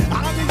wear.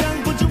 All the girl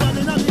put you on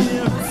in a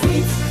ear.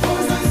 Sweet, oh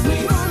my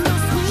sweet,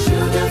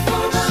 sugar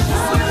for my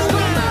heart.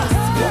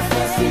 Your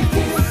first sweet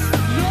kiss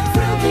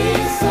from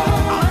this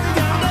song.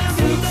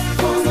 Sweet,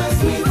 oh my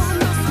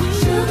sweet,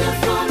 sugar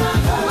for my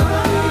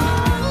heart.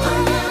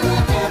 I'll never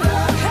ever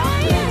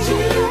let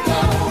you go.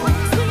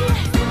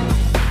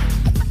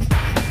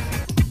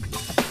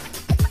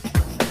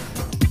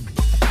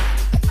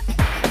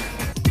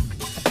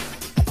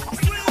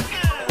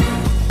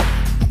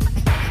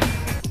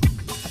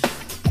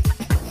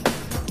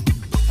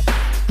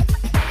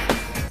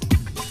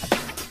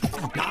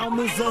 Now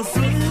me so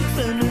sweet,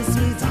 feel me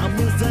sweet. I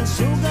me so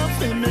sugar,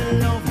 feel me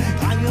love.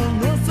 And you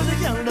know so the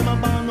girl them a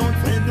born out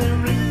for the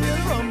real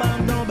rum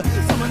and dub.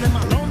 Some of them a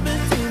love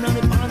it in the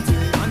party,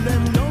 and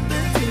them love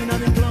it in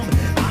the club.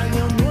 And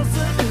you know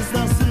so this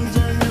the sweet,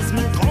 yes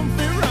me come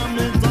fi ram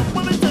it up.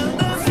 When me tell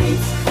them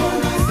Sweet, oh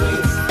my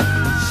sweet,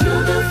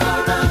 sugar for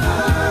my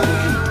heart.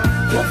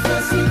 Your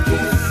first sweet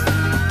kiss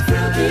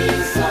from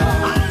this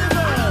song.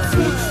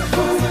 Sweet,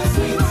 oh my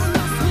sweet,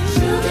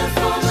 sugar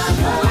for my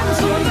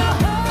heart.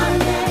 I'll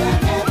never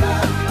ever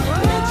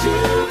let you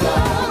go.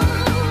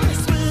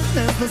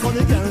 sweetness, look how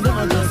the girl them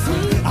a dress.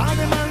 All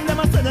the man them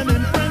a say them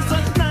impress.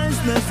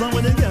 Niceness,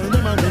 when the girl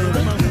them a wear.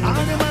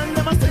 All the man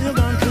them a say you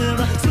gone clear.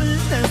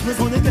 Sweetness, look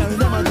how the girl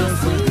them a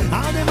dress.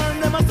 All the man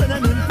them a say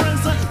them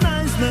impress.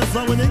 Niceness,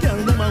 when the girl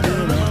them a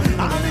wear.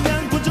 All the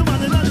girl put you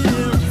on in the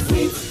ear.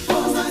 Sweet, oh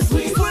my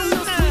sweet,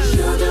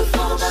 sugar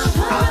for my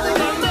heart.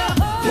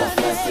 Your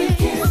first sweet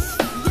kiss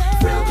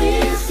from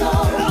this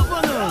song.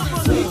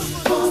 Sweet,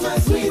 oh my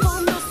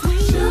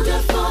sweet, sugar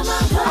for my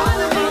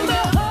heart.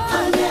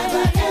 I'll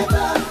never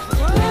ever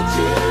let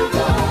you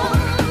go.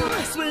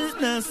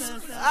 Sweetness.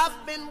 I've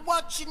been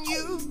watching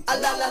you a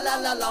la la la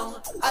la long,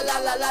 a la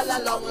la la la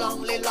long,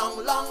 long,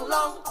 long, long,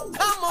 long.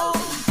 Come on,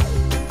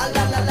 a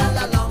la la la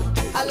la long,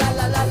 a la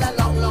la la la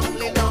long, long,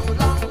 long,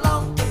 long,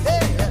 long.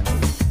 Hey,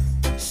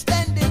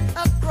 standing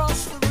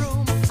across the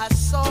room, I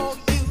saw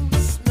you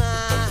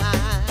smile.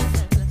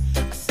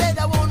 I said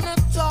I wanna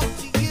talk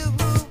to you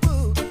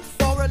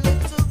for a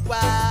little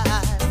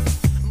while,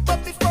 but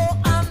before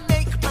I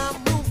make my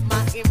move,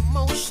 my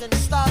emotion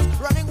starts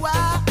running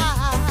wild.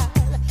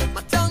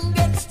 My tongue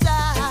gets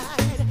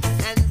tied,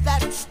 and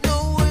that's no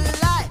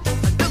lie.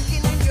 I'm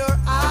looking in your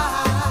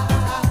eyes.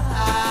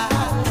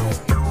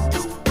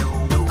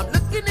 I'm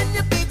looking in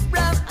your big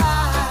brown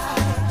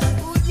eyes.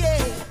 Ooh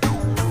yeah,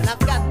 and I've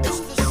got this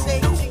to say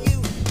to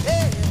you.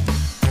 Hey,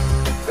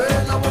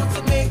 girl, I want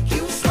to make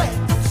you sweat,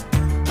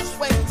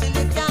 sweat till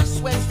you can't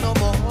sweat no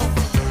more.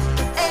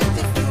 And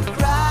if you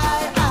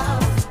cry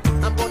out,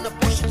 I'm gonna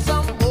push it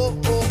some more.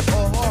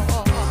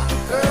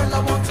 Girl, I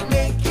want to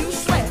make you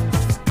sweat,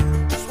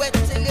 sweat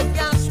till you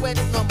can't sweat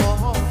no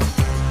more.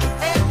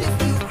 And if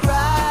you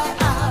cry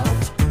out,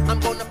 I'm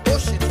gonna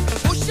push it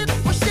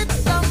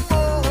some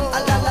more. A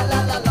la la la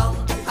la long,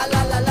 a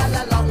la la la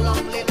la long,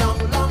 long, long,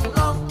 long,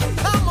 long.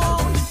 Come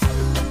on,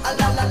 a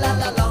la la la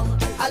la long,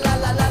 a la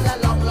la la la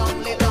long, long,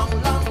 long,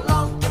 long,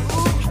 long.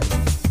 Ooh.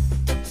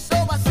 So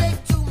I say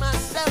to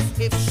myself,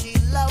 if she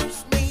loves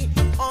me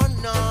or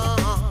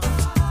not.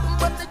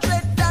 But the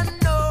dread I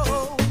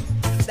know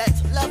that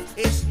love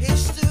is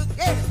his to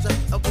get.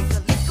 With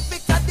a little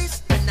bit of this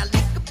and a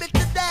little bit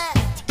of that,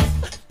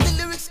 the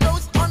lyrics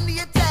goes on the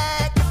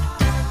attack.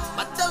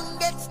 My tongue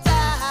gets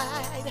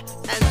tied,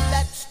 and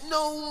that's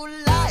no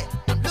lie.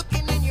 I'm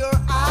looking in your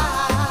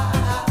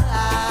eyes.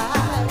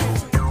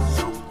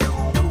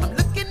 I'm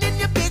looking in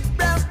your big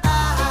brown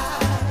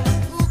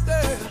eyes. Ooh,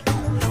 girl,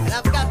 and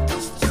I've got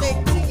this to say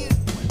to you.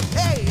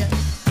 Hey,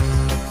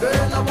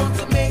 girl, I want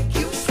to make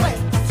you sweat,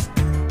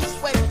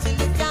 sweat till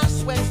you can't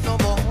sweat no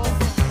more.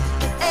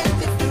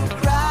 And if you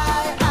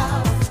cry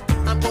out,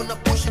 I'm gonna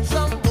push it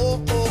some more.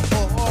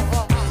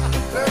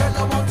 Girl,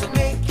 I want to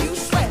make you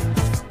sweat,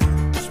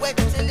 sweat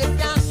till you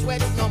can't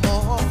sweat no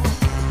more.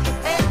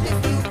 And if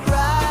you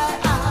cry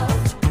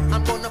out,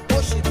 I'm gonna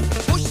push it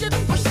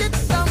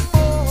some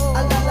more.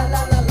 A la la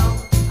la la long,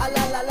 a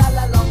la la la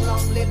la long,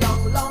 long,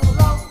 long, long,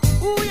 long.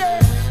 Ooh yeah.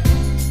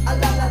 A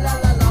la la la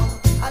la long,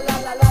 a la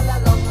la la la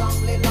long, long,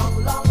 long,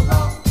 long,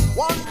 long.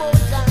 One more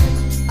time.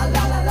 A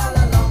la la la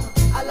la long,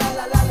 a la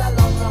la la la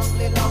long, long,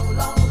 long,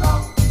 long,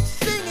 long.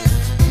 Sing it.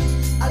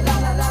 A la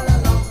la la la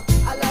long,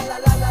 a la la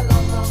la la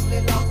long, long,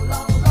 long,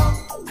 long, long.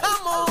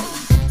 Come on.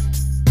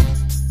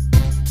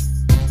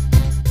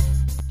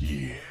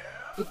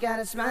 You got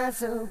a smile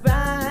so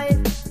bright.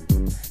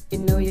 You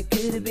know you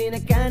could have been a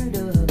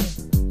candle.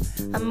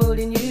 I'm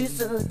holding you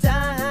so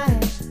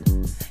tight.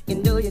 You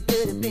know you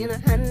could have been a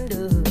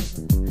handle.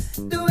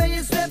 The way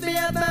you say left me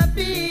at my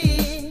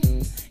feet.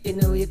 You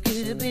know you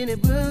could have been a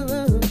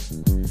broom,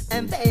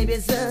 and baby,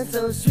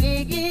 so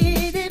sweet.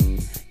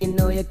 You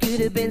know you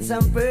could have been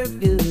some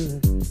perfume.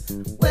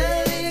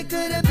 Well, you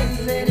could have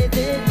been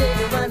anything that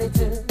you wanted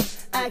to.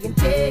 I can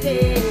take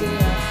it.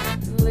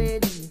 The way you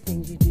do the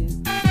things you do.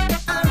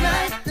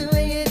 Alright, the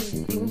way you do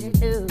the things you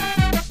do.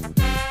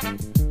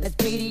 As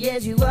pretty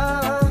as you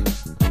are,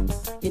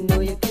 you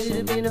know you could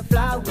have been a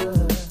flower.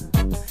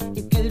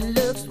 Your good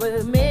looks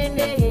were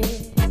mended.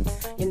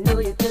 You know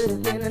you could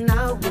have been an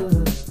hour.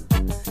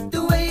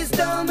 The way you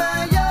stole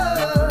my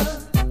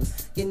love,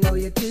 you know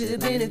you could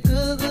have been a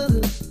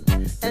cuckoo.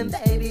 And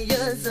baby,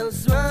 you're so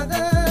smart.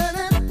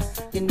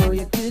 You know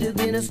you could have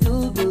been a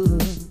schoolgirl.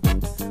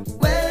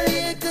 Well,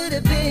 you could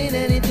have been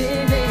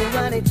anything that you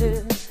wanted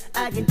to.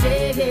 I can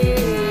take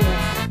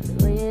it. The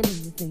way you do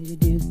the things you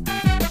do.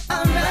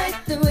 Alright,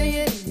 the way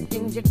you do the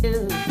things you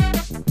do.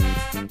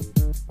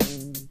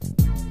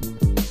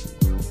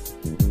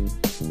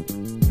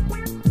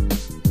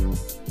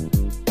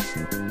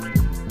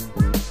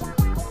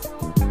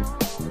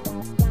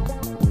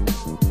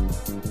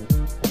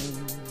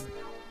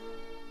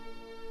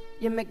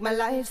 You make my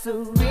life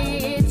so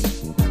rich.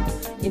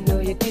 You know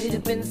you could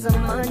have been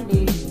some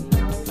money.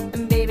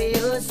 And baby,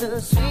 you're so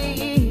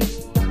sweet.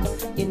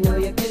 You know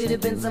you could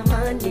have been some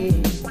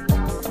honey.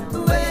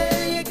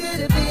 Well, you could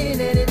have been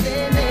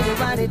anything that you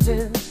wanted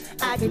to.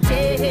 I can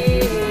take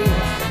it.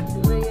 The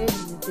way you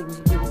do the things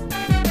you do.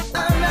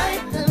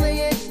 Alright, the way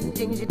you do the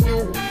things you do.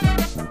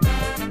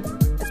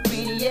 As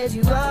pretty as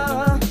you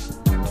are,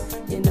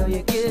 you know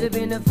you could have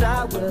been a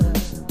flower.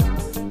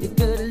 Your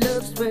good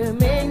looks were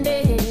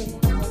mended.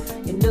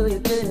 You know you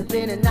could have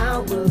been an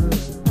hour.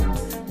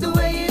 The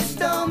way you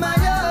stole my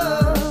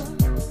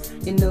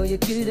love, you know you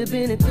could have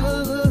been a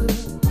good.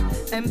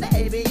 And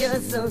baby, you're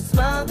so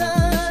smart.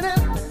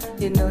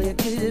 You know you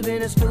could have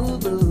been a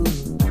schoolgirl.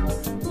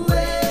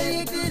 Well,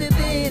 you could have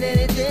been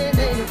anything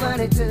that you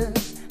wanted to.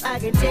 I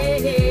can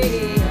take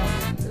it.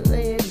 The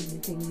way you do the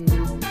things you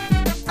do.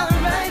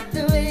 Alright,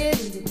 the way you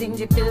do the things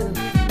you do.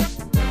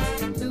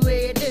 The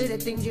way you do the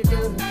things you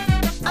do.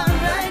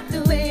 Alright,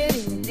 the way you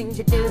do the things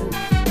you do.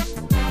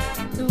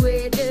 The way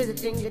you do the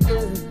things you do.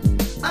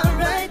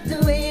 Alright, the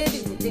way you do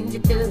the things you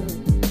do.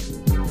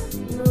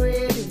 The way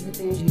you do the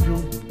things you do.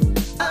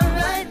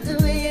 Alright, the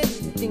way you do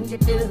the things you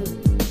do.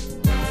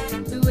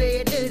 The way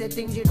you do the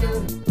things you do.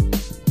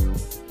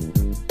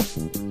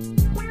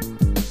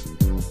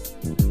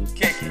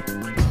 Kick it.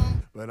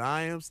 But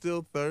I am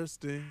still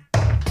thirsty.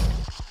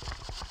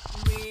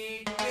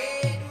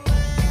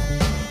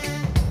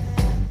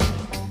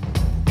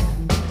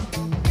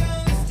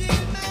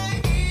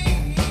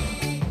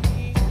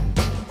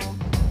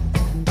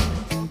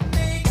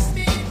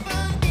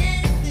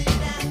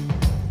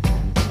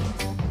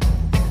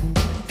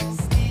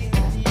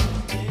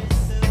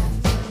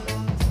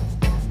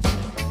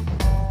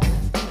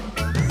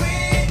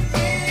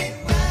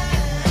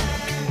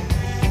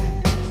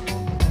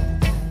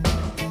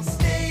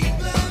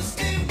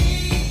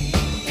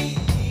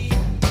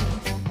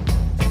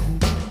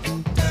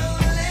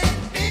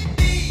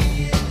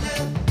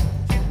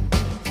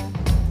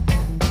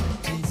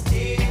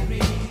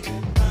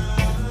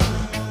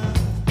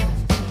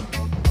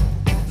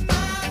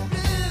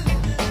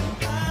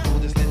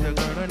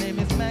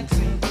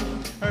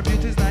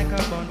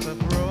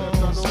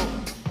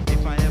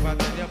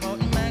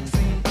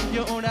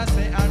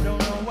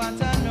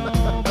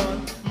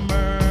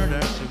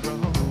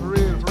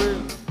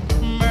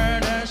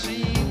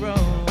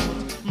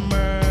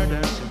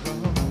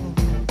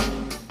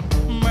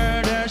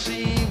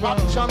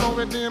 Action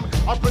with him,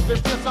 a pretty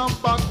face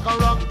and bad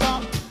character.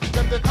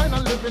 Get the kind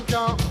of living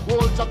can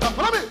hold chapter.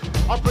 Follow me.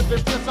 A pretty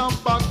face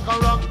and bad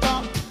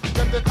character.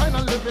 Get the kind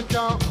of living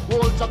can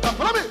hold chapter.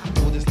 Follow me.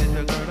 Oh, this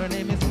little girl, her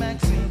name is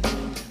Maxine.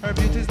 Her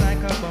beauty's like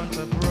a bunch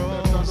of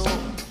roses.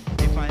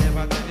 If I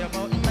ever tell you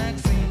about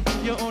Maxine,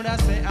 you would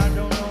say I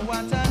don't know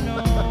what I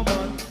know,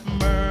 but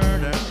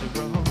murder she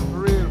wrote.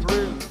 Real.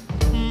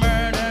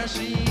 Murder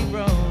she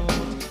wrote.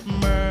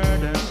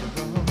 Murder she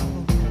wrote.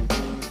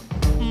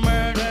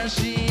 Murder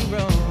she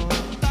wrote.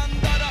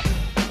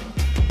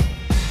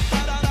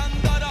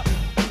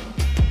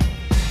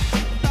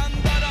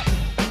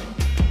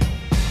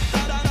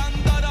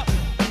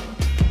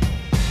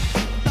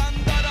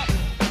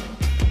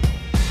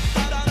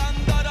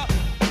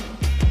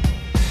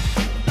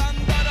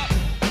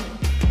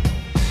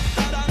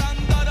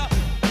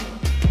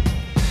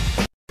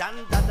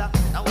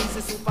 Now we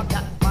say super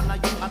cat, man, are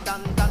you a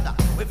dandada?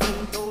 We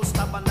fling to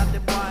stab and at the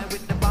boy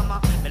with the bomber.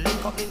 Me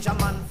link up ninja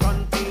man,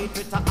 front teeth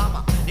with a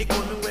hammer. The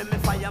gun with me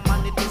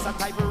fireman, it is a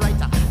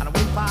typewriter. And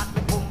we part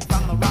me come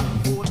from a rock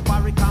food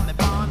quarry. Call me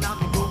born and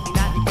me grow in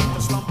the ghetto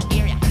slump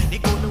area. The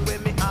gun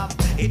with me up,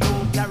 it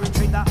don't carry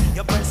trigger.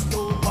 You press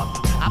two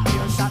button, a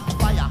pure shot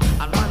fire.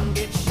 And one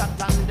get shot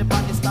and the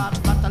body start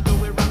flat. Although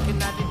we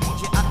rocking at the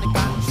DJ at the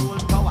control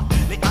tower.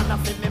 Me honor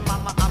for me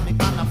mama and me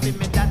honor for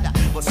me dada.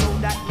 But so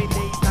that me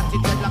days not to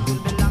tell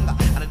will be longer.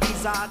 And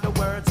these are the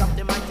words of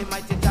the mighty,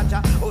 mighty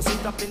Jaja. Oh,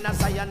 sit up in a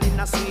Zion in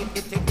a sweet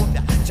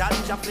Ethiopia.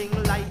 Jaja fling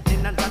lightning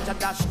lightning and Jaja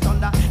dash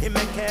thunder. He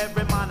make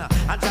every man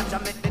and Jaja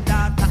make the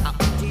data.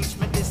 Teach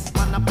me this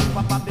man a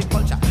pop up a big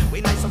culture.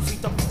 We nice some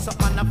sweet up, some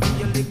man a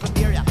feel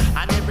little area.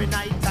 And every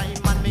night time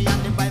man me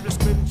and the Bible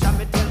scripture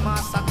me tell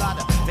Master God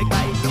the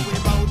guide the way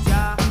about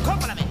ya. Come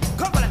follow me,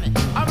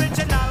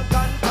 original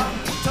gun come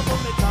to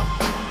boom it up.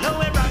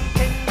 Louis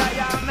ranking I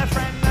am my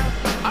friend.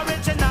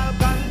 Original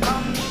gun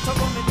come to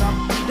boom it up.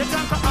 The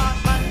drunk heart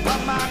man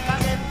come back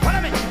again.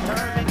 Follow me,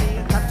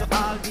 Terminator to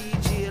all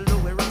DJ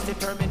Louis Ross the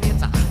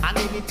Terminator. And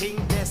anything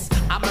this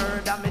I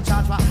murder me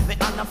charge for. Me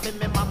honor for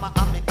me mama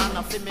and me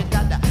honor for me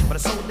dada.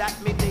 But so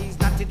that me days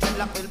not the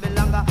dreadlock will be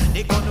longer.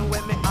 They gonna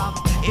wear me up.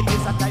 It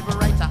is a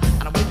typewriter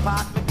and I will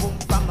part me boom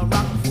from the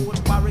rock food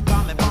quarry.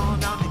 Call me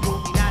born on the go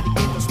in the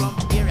ghetto slum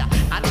area.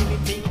 And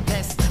anything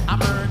test I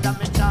murder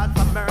me charge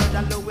for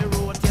murder. Louis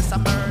Road yes I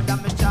murder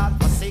me charge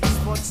for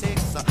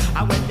 6'6".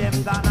 I when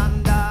them gone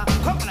under.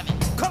 Come on me,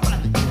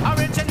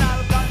 original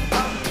gun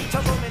come to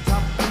boom it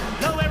up.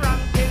 Louis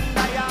ranking I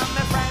am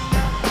my friend.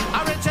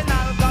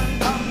 Original gun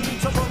come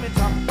to boom it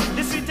up.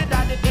 The sweet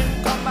daddy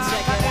didn't come back.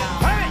 Check it out.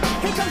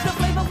 Here comes the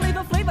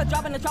flavor,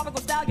 dropping the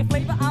tropical style, get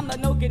flavor. I'm the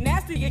no get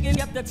nasty,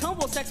 getting up the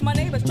tumble, sex my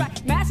neighbors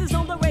track. Masses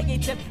on the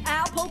reggae tip,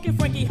 Al poking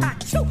Frankie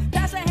hot. Shoot,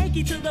 pass a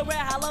hanky to the rare,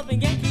 high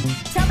loving Yankee.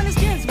 Tapping his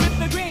skins with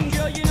the grin,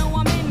 girl, you know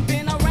I'm in.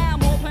 Been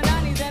around more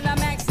panani than a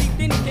maxi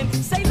thinking.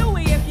 Say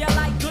Louis if you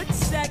like good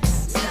sex.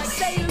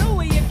 Say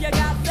Louis if you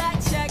got fat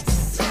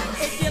checks.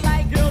 If you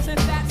like girls in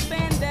fat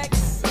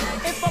spandex.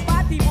 If a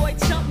body boy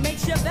chump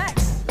makes you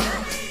vex.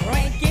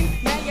 Ranking,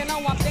 now you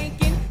know I'm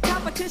thinking.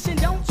 Competition,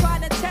 don't try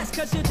to test,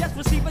 cause you just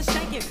receive a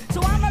shanking.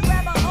 So I'ma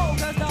grab a hoe,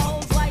 cause the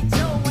hoes like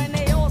Joe, and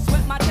they all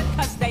sweat my tip,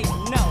 cause they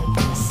know.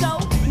 So,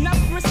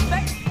 enough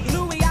respect,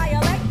 Louis, I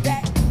elect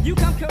that. You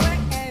come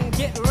correct and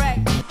get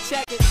wrecked.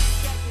 Check it.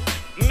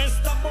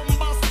 Mr.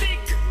 Bombastic.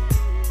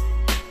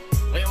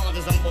 We want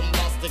is a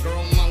bombastic,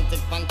 romantic,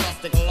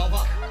 fantastic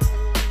lover.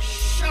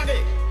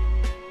 Shaggy.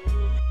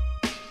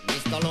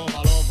 Mr.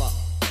 Lover.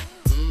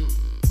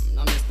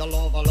 Now Mr.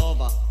 Lover.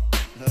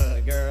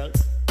 Girl.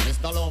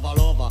 Mr. Lover.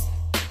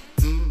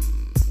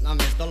 Now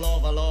Mr.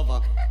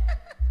 Lover.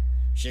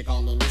 She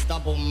call me Mr.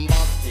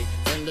 Bombastic,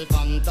 send me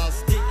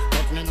fantastic.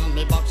 Touch me on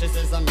me back, she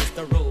says I'm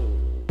Mr.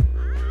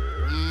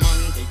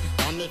 Romantic.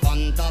 Call me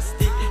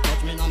fantastic,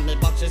 touch me on me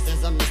back, she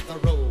says I'm Mr.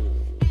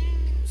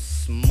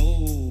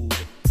 Smooth,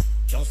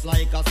 just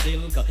like a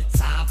silk.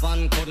 Soft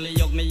and cuddly,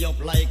 hug me up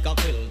like a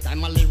quilt.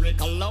 I'm a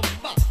lyrical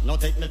lover, now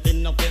take me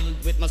thin or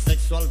filled with my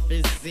sexual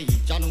physique.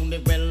 You know me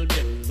well,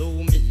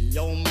 do me,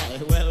 oh my,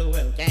 well,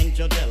 can't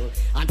you tell?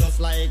 I'm just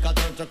like a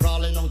turtle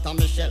crawling out of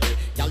my shell.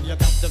 Girl, you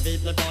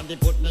captivate my body,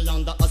 put me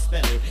under a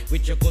spell.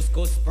 With your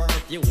couscous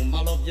perfume,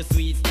 I love your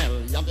sweet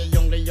smell. You're the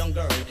only young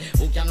girl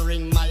who can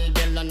ring my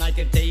bell, and I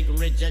can take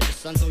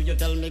rejection. So you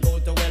tell me go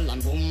to well, I'm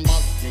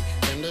bombastic,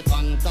 tell me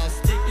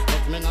fantastic.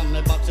 Put me on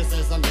my back, she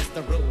says I'm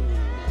Mr.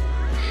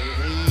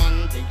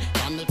 Romantic,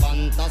 tell me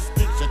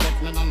fantastic. She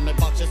touch me on my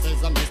back, she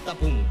says I'm Mr.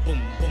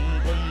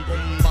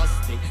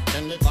 Bombastic.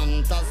 Tell me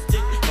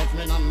fantastic, touch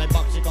me on my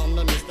back, she call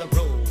me Mr.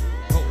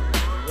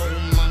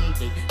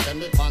 Romantic. Tell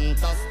me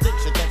fantastic,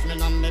 she touch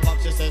me on my back,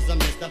 she says I'm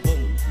Mr.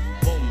 Boom.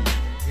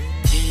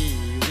 Gee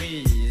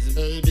whiz,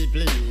 baby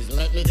please,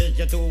 let me take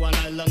you to an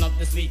island of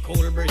the sweet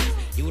cool breeze.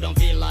 You don't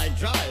feel like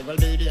drive, well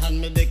baby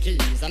hand me the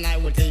keys, and I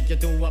will take you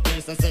to a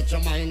place and set your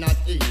mind at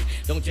ease.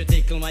 Don't you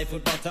tickle my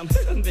foot bottom,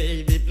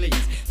 baby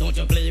please. Don't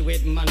you play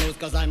with my nose,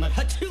 cause I'm a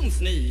hatchoon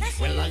sneeze.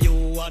 Well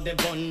you are the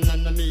bun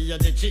and me are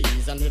the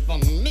cheese, and if I'm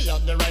me are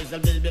the rice,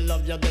 well baby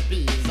love you the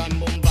peas. I'm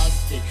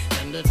bombastic,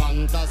 and the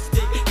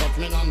fantastic. Touch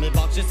me on me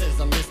back, she says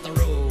I'm Mr.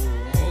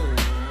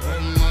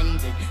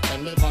 Romantic,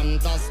 and the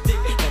fantastic.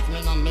 Touch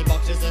me on me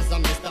back, she says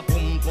I'm Mr.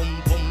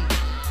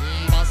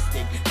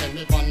 Bombastic, and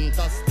the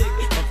fantastic.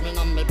 Touch me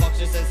on me back,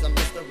 she says I'm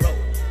Mr.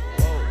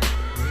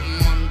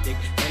 Romantic,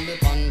 and the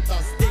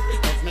fantastic.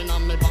 Touch me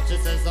on me back, she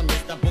says I'm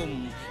Mr.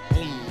 Boom.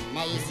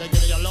 I say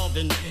give you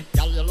loving,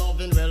 girl you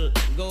loving well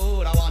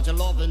good. I want you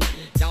loving,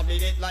 girl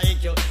beat it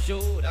like you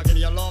should. I give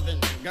you loving,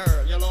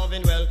 girl you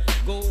loving well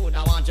good.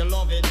 I want you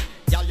loving,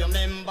 girl you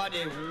remember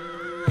the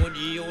would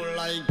you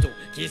like to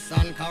kiss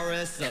and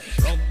caress,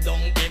 rub down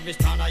every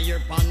strand of your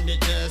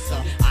bandages.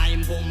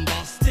 I'm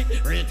bombastic,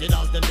 rated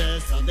as the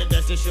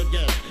best you should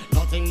get.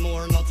 Nothing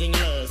more, nothing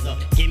less.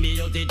 Give me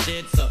your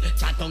digits,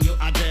 chat on your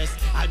address.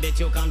 I'll bet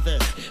you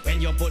confess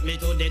when you put me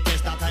to the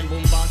test that I'm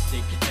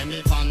bombastic. Tell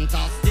me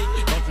fantastic,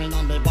 touch me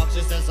on the box,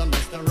 she says I'm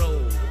Mr.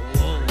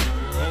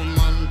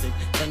 Romantic.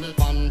 Tell me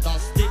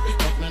fantastic,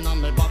 touch me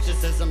on the box, she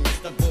says I'm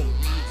Mr.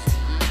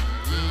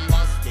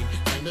 Bombastic.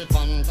 Tell me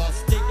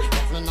fantastic,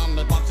 touch me on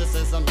the box, she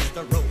says I'm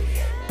Mr.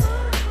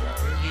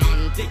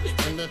 Romantic.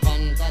 Tell me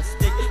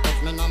fantastic,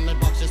 touch me on the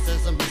box, she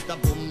says I'm Mr.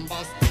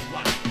 Bombastic.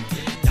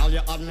 Girl,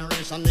 your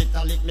admiration, it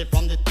lit me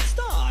from the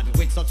start.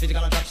 With such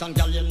physical attraction,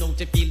 girl, you know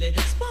to feel the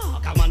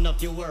spark. I want a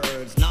few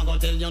words, now go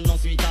tell you no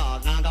sweet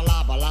talk. Now go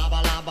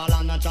laba,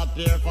 and chat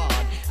pure fart.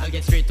 I'll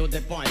get straight to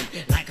the point,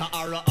 like a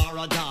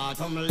aura dart.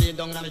 Come lay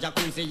down on the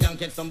jacuzzi and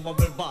get some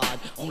bubble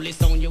bath. Only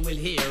sound you will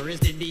hear is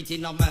the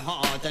beating of my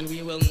heart, and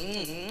we will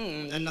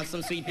and have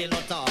some sweet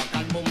pillow talk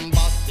and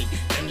bombastic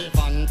and the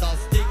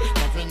fantastic.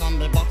 Nothing on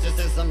the box, it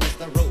says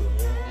Mr.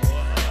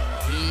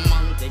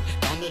 Romantic,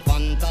 on the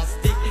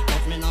fantastic.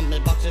 Nothing on the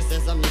box, it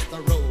says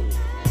Mr. Romantic.